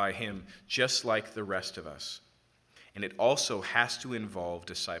glorify him just like the rest of us. And it also has to involve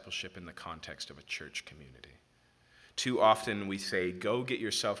discipleship in the context of a church community. Too often we say, go get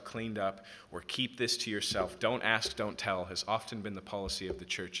yourself cleaned up or keep this to yourself. Don't ask, don't tell has often been the policy of the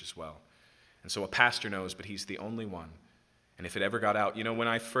church as well. And so a pastor knows, but he's the only one. And if it ever got out, when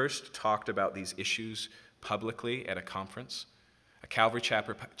I first talked about these issues publicly at a conference, a Calvary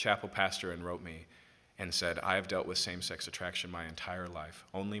Chapel pastor wrote me and said, I have dealt with same-sex attraction my entire life.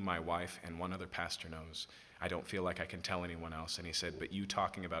 Only my wife and one other pastor knows. I don't feel like I can tell anyone else. And he said, but you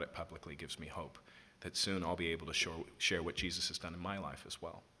talking about it publicly gives me hope that soon I'll be able to share what Jesus has done in my life as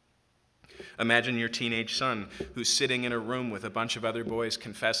well. Imagine your teenage son who's sitting in a room with a bunch of other boys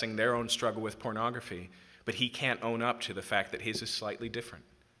confessing their own struggle with pornography, but he can't own up to the fact that his is slightly different.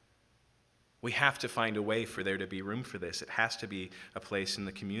 We have to find a way for there to be room for this. It has to be a place in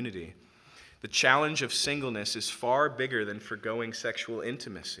the community. The challenge of singleness is far bigger than forgoing sexual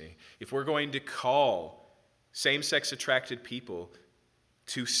intimacy. If we're going to call same-sex attracted people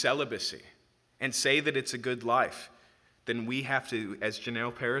to celibacy and say that it's a good life, then we have to, as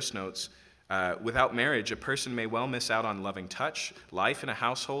Janelle Paris notes, without marriage, a person may well miss out on loving touch, life in a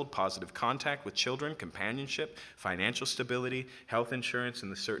household, positive contact with children, companionship, financial stability, health insurance,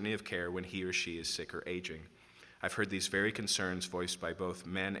 and the certainty of care when he or she is sick or aging. I've heard these very concerns voiced by both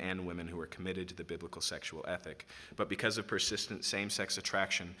men and women who are committed to the biblical sexual ethic, but because of persistent same-sex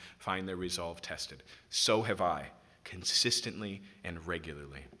attraction, find their resolve tested. So have I, consistently and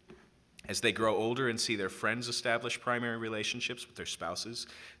regularly. As they grow older and see their friends establish primary relationships with their spouses,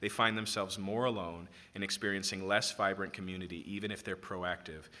 they find themselves more alone and experiencing less vibrant community, even if they're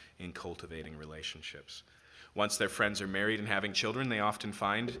proactive in cultivating relationships. Once their friends are married and having children, they often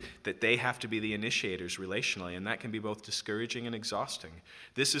find that they have to be the initiators relationally, and that can be both discouraging and exhausting.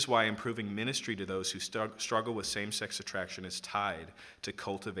 This is why improving ministry to those who struggle with same-sex attraction is tied to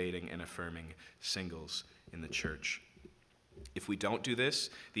cultivating and affirming singles in the church. If we don't do this,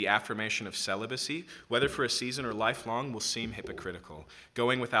 the affirmation of celibacy, whether for a season or lifelong, will seem hypocritical.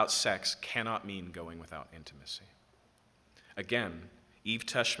 Going without sex cannot mean going without intimacy. Again, Eve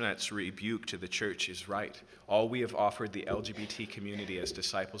Tushmanet's rebuke to the church is right. All we have offered the LGBT community as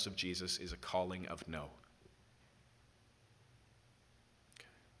disciples of Jesus is a calling of no. Okay.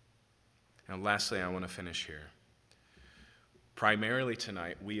 Now, lastly, I want to finish here. Primarily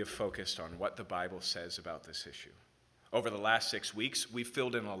tonight, we have focused on what the Bible says about this issue. Over the last 6 weeks, we've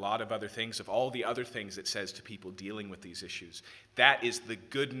filled in a lot of other things, of all the other things it says to people dealing with these issues. That is the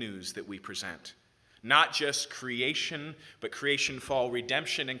good news that we present. Not just creation, but creation, fall,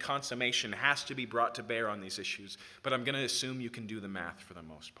 redemption, and consummation has to be brought to bear on these issues. But I'm going to assume you can do the math for the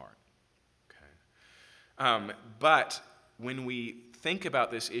most part. Okay. But when we think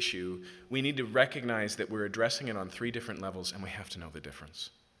about this issue, we need to recognize that we're addressing it on 3 different levels, and we have to know the difference.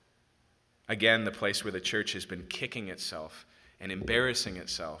 Again, the place where the church has been kicking itself and embarrassing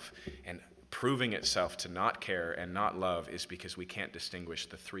itself and proving itself to not care and not love is because we can't distinguish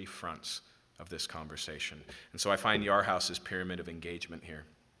the 3 fronts of this conversation. And so I find Yarhouse's pyramid of engagement here.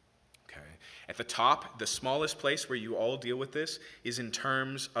 Okay. At the top, the smallest place where you all deal with this is in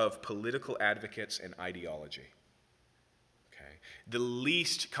terms of political advocates and ideology. Okay. The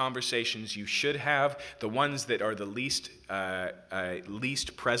least conversations you should have, the ones that are the least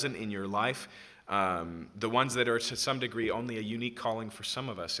present in your life, the ones that are to some degree only a unique calling for some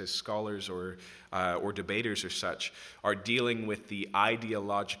of us as scholars or debaters or such, are dealing with the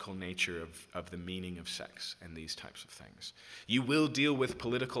ideological nature of the meaning of sex and these types of things. You will deal with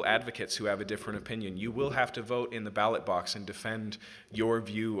political advocates who have a different opinion. You will have to vote in the ballot box and defend your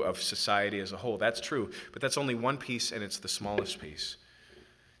view of society as a whole. That's true, but that's only one piece, and it's the smallest piece.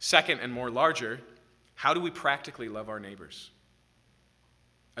 Second, and more larger, how do we practically love our neighbors?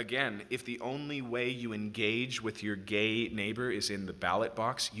 Again, if the only way you engage with your gay neighbor is in the ballot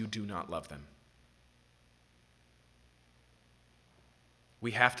box, you do not love them.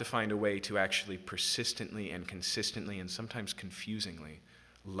 We have to find a way to actually persistently and consistently and sometimes confusingly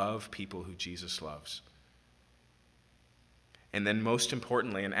love people who Jesus loves. And then most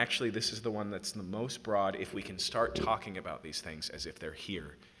importantly, and actually this is the one that's the most broad, if we can start talking about these things as if they're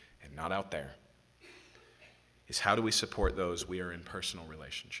here and not out there, is how do we support those we are in personal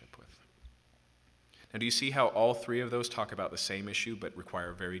relationship with? Now, do you see how all 3 of those talk about the same issue but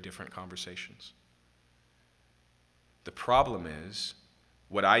require very different conversations? The problem is,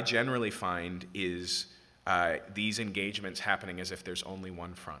 what I generally find is these engagements happening as if there's only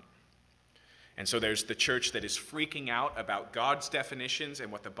one front. And so there's the church that is freaking out about God's definitions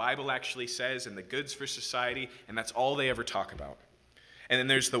and what the Bible actually says and the goods for society, and that's all they ever talk about. And then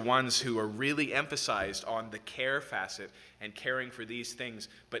there's the ones who are really emphasized on the care facet and caring for these things,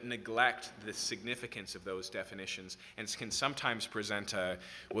 but neglect the significance of those definitions and can sometimes present a,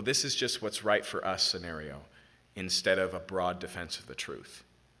 well, this is just what's right for us scenario instead of a broad defense of the truth.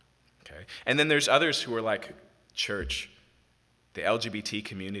 Okay? And then there's others who are like, church, the LGBT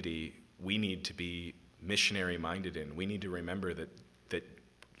community, we need to be missionary minded in. We need to remember that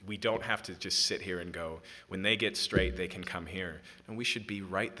we don't have to just sit here and go, when they get straight, they can come here. And we should be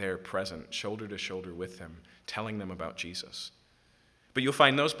right there present, shoulder to shoulder with them, telling them about Jesus. But you'll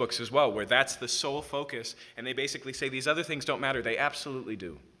find those books as well, where that's the sole focus, and they basically say these other things don't matter. They absolutely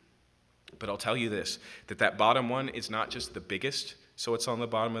do. But I'll tell you this, that bottom one is not just the biggest, so it's on the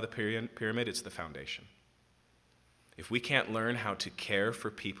bottom of the pyramid, it's the foundation. If we can't learn how to care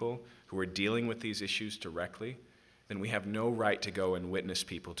for people who are dealing with these issues directly, then we have no right to go and witness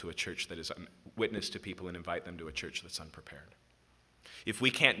people to a church that is witness to people and invite them to a church that's unprepared. if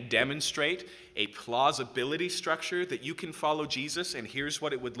we can't demonstrate a plausibility structure that you can follow Jesus and here's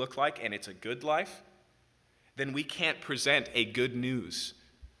what it would look like and it's a good life, then we can't present a good news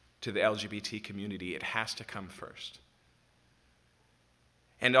to the LGBT community. It has to come first.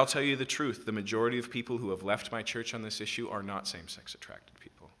 And I'll tell you the truth, the majority of people who have left my church on this issue are not same-sex attracted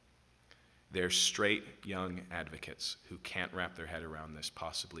people. They're straight young advocates who can't wrap their head around this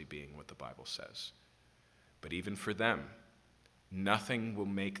possibly being what the Bible says. But even for them, nothing will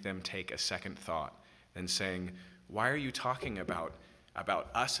make them take a second thought than saying, why are you talking about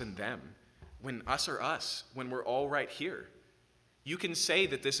us and them when us are us, when we're all right here? You can say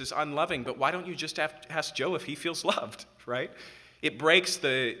that this is unloving, but why don't you just ask Joe if he feels loved, right? It breaks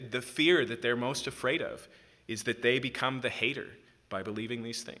the fear that they're most afraid of, is that they become the hater by believing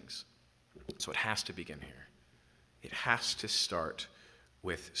these things. So it has to begin here. It has to start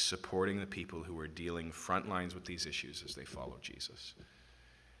with supporting the people who are dealing front lines with these issues as they follow Jesus.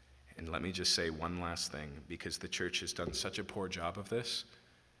 And let me just say one last thing, because the church has done such a poor job of this.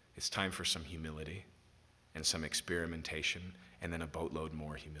 It's time for some humility and some experimentation, and then a boatload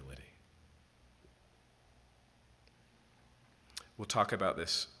more humility. We'll talk about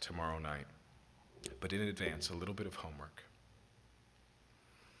this tomorrow night, but in advance, a little bit of homework.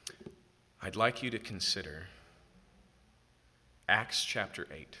 I'd like you to consider Acts chapter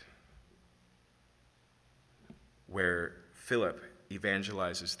 8, where Philip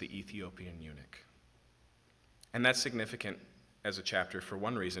evangelizes the Ethiopian eunuch. And that's significant as a chapter for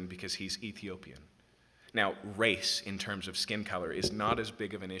one reason, because he's Ethiopian. Now, race in terms of skin color is not as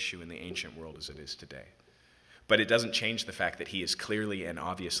big of an issue in the ancient world as it is today. But it doesn't change the fact that he is clearly and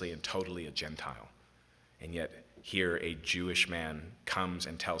obviously and totally a Gentile. And yet, here a Jewish man comes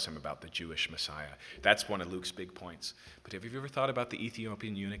and tells him about the Jewish Messiah. That's one of Luke's big points. But have you ever thought about the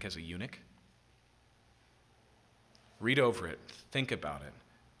Ethiopian eunuch as a eunuch? Read over it. Think about it.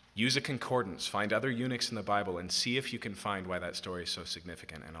 Use a concordance. Find other eunuchs in the Bible and see if you can find why that story is so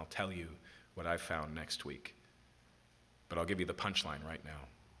significant. And I'll tell you what I've found next week. But I'll give you the punchline right now.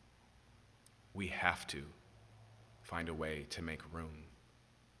 We have to find a way to make room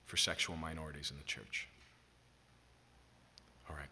for sexual minorities in the church.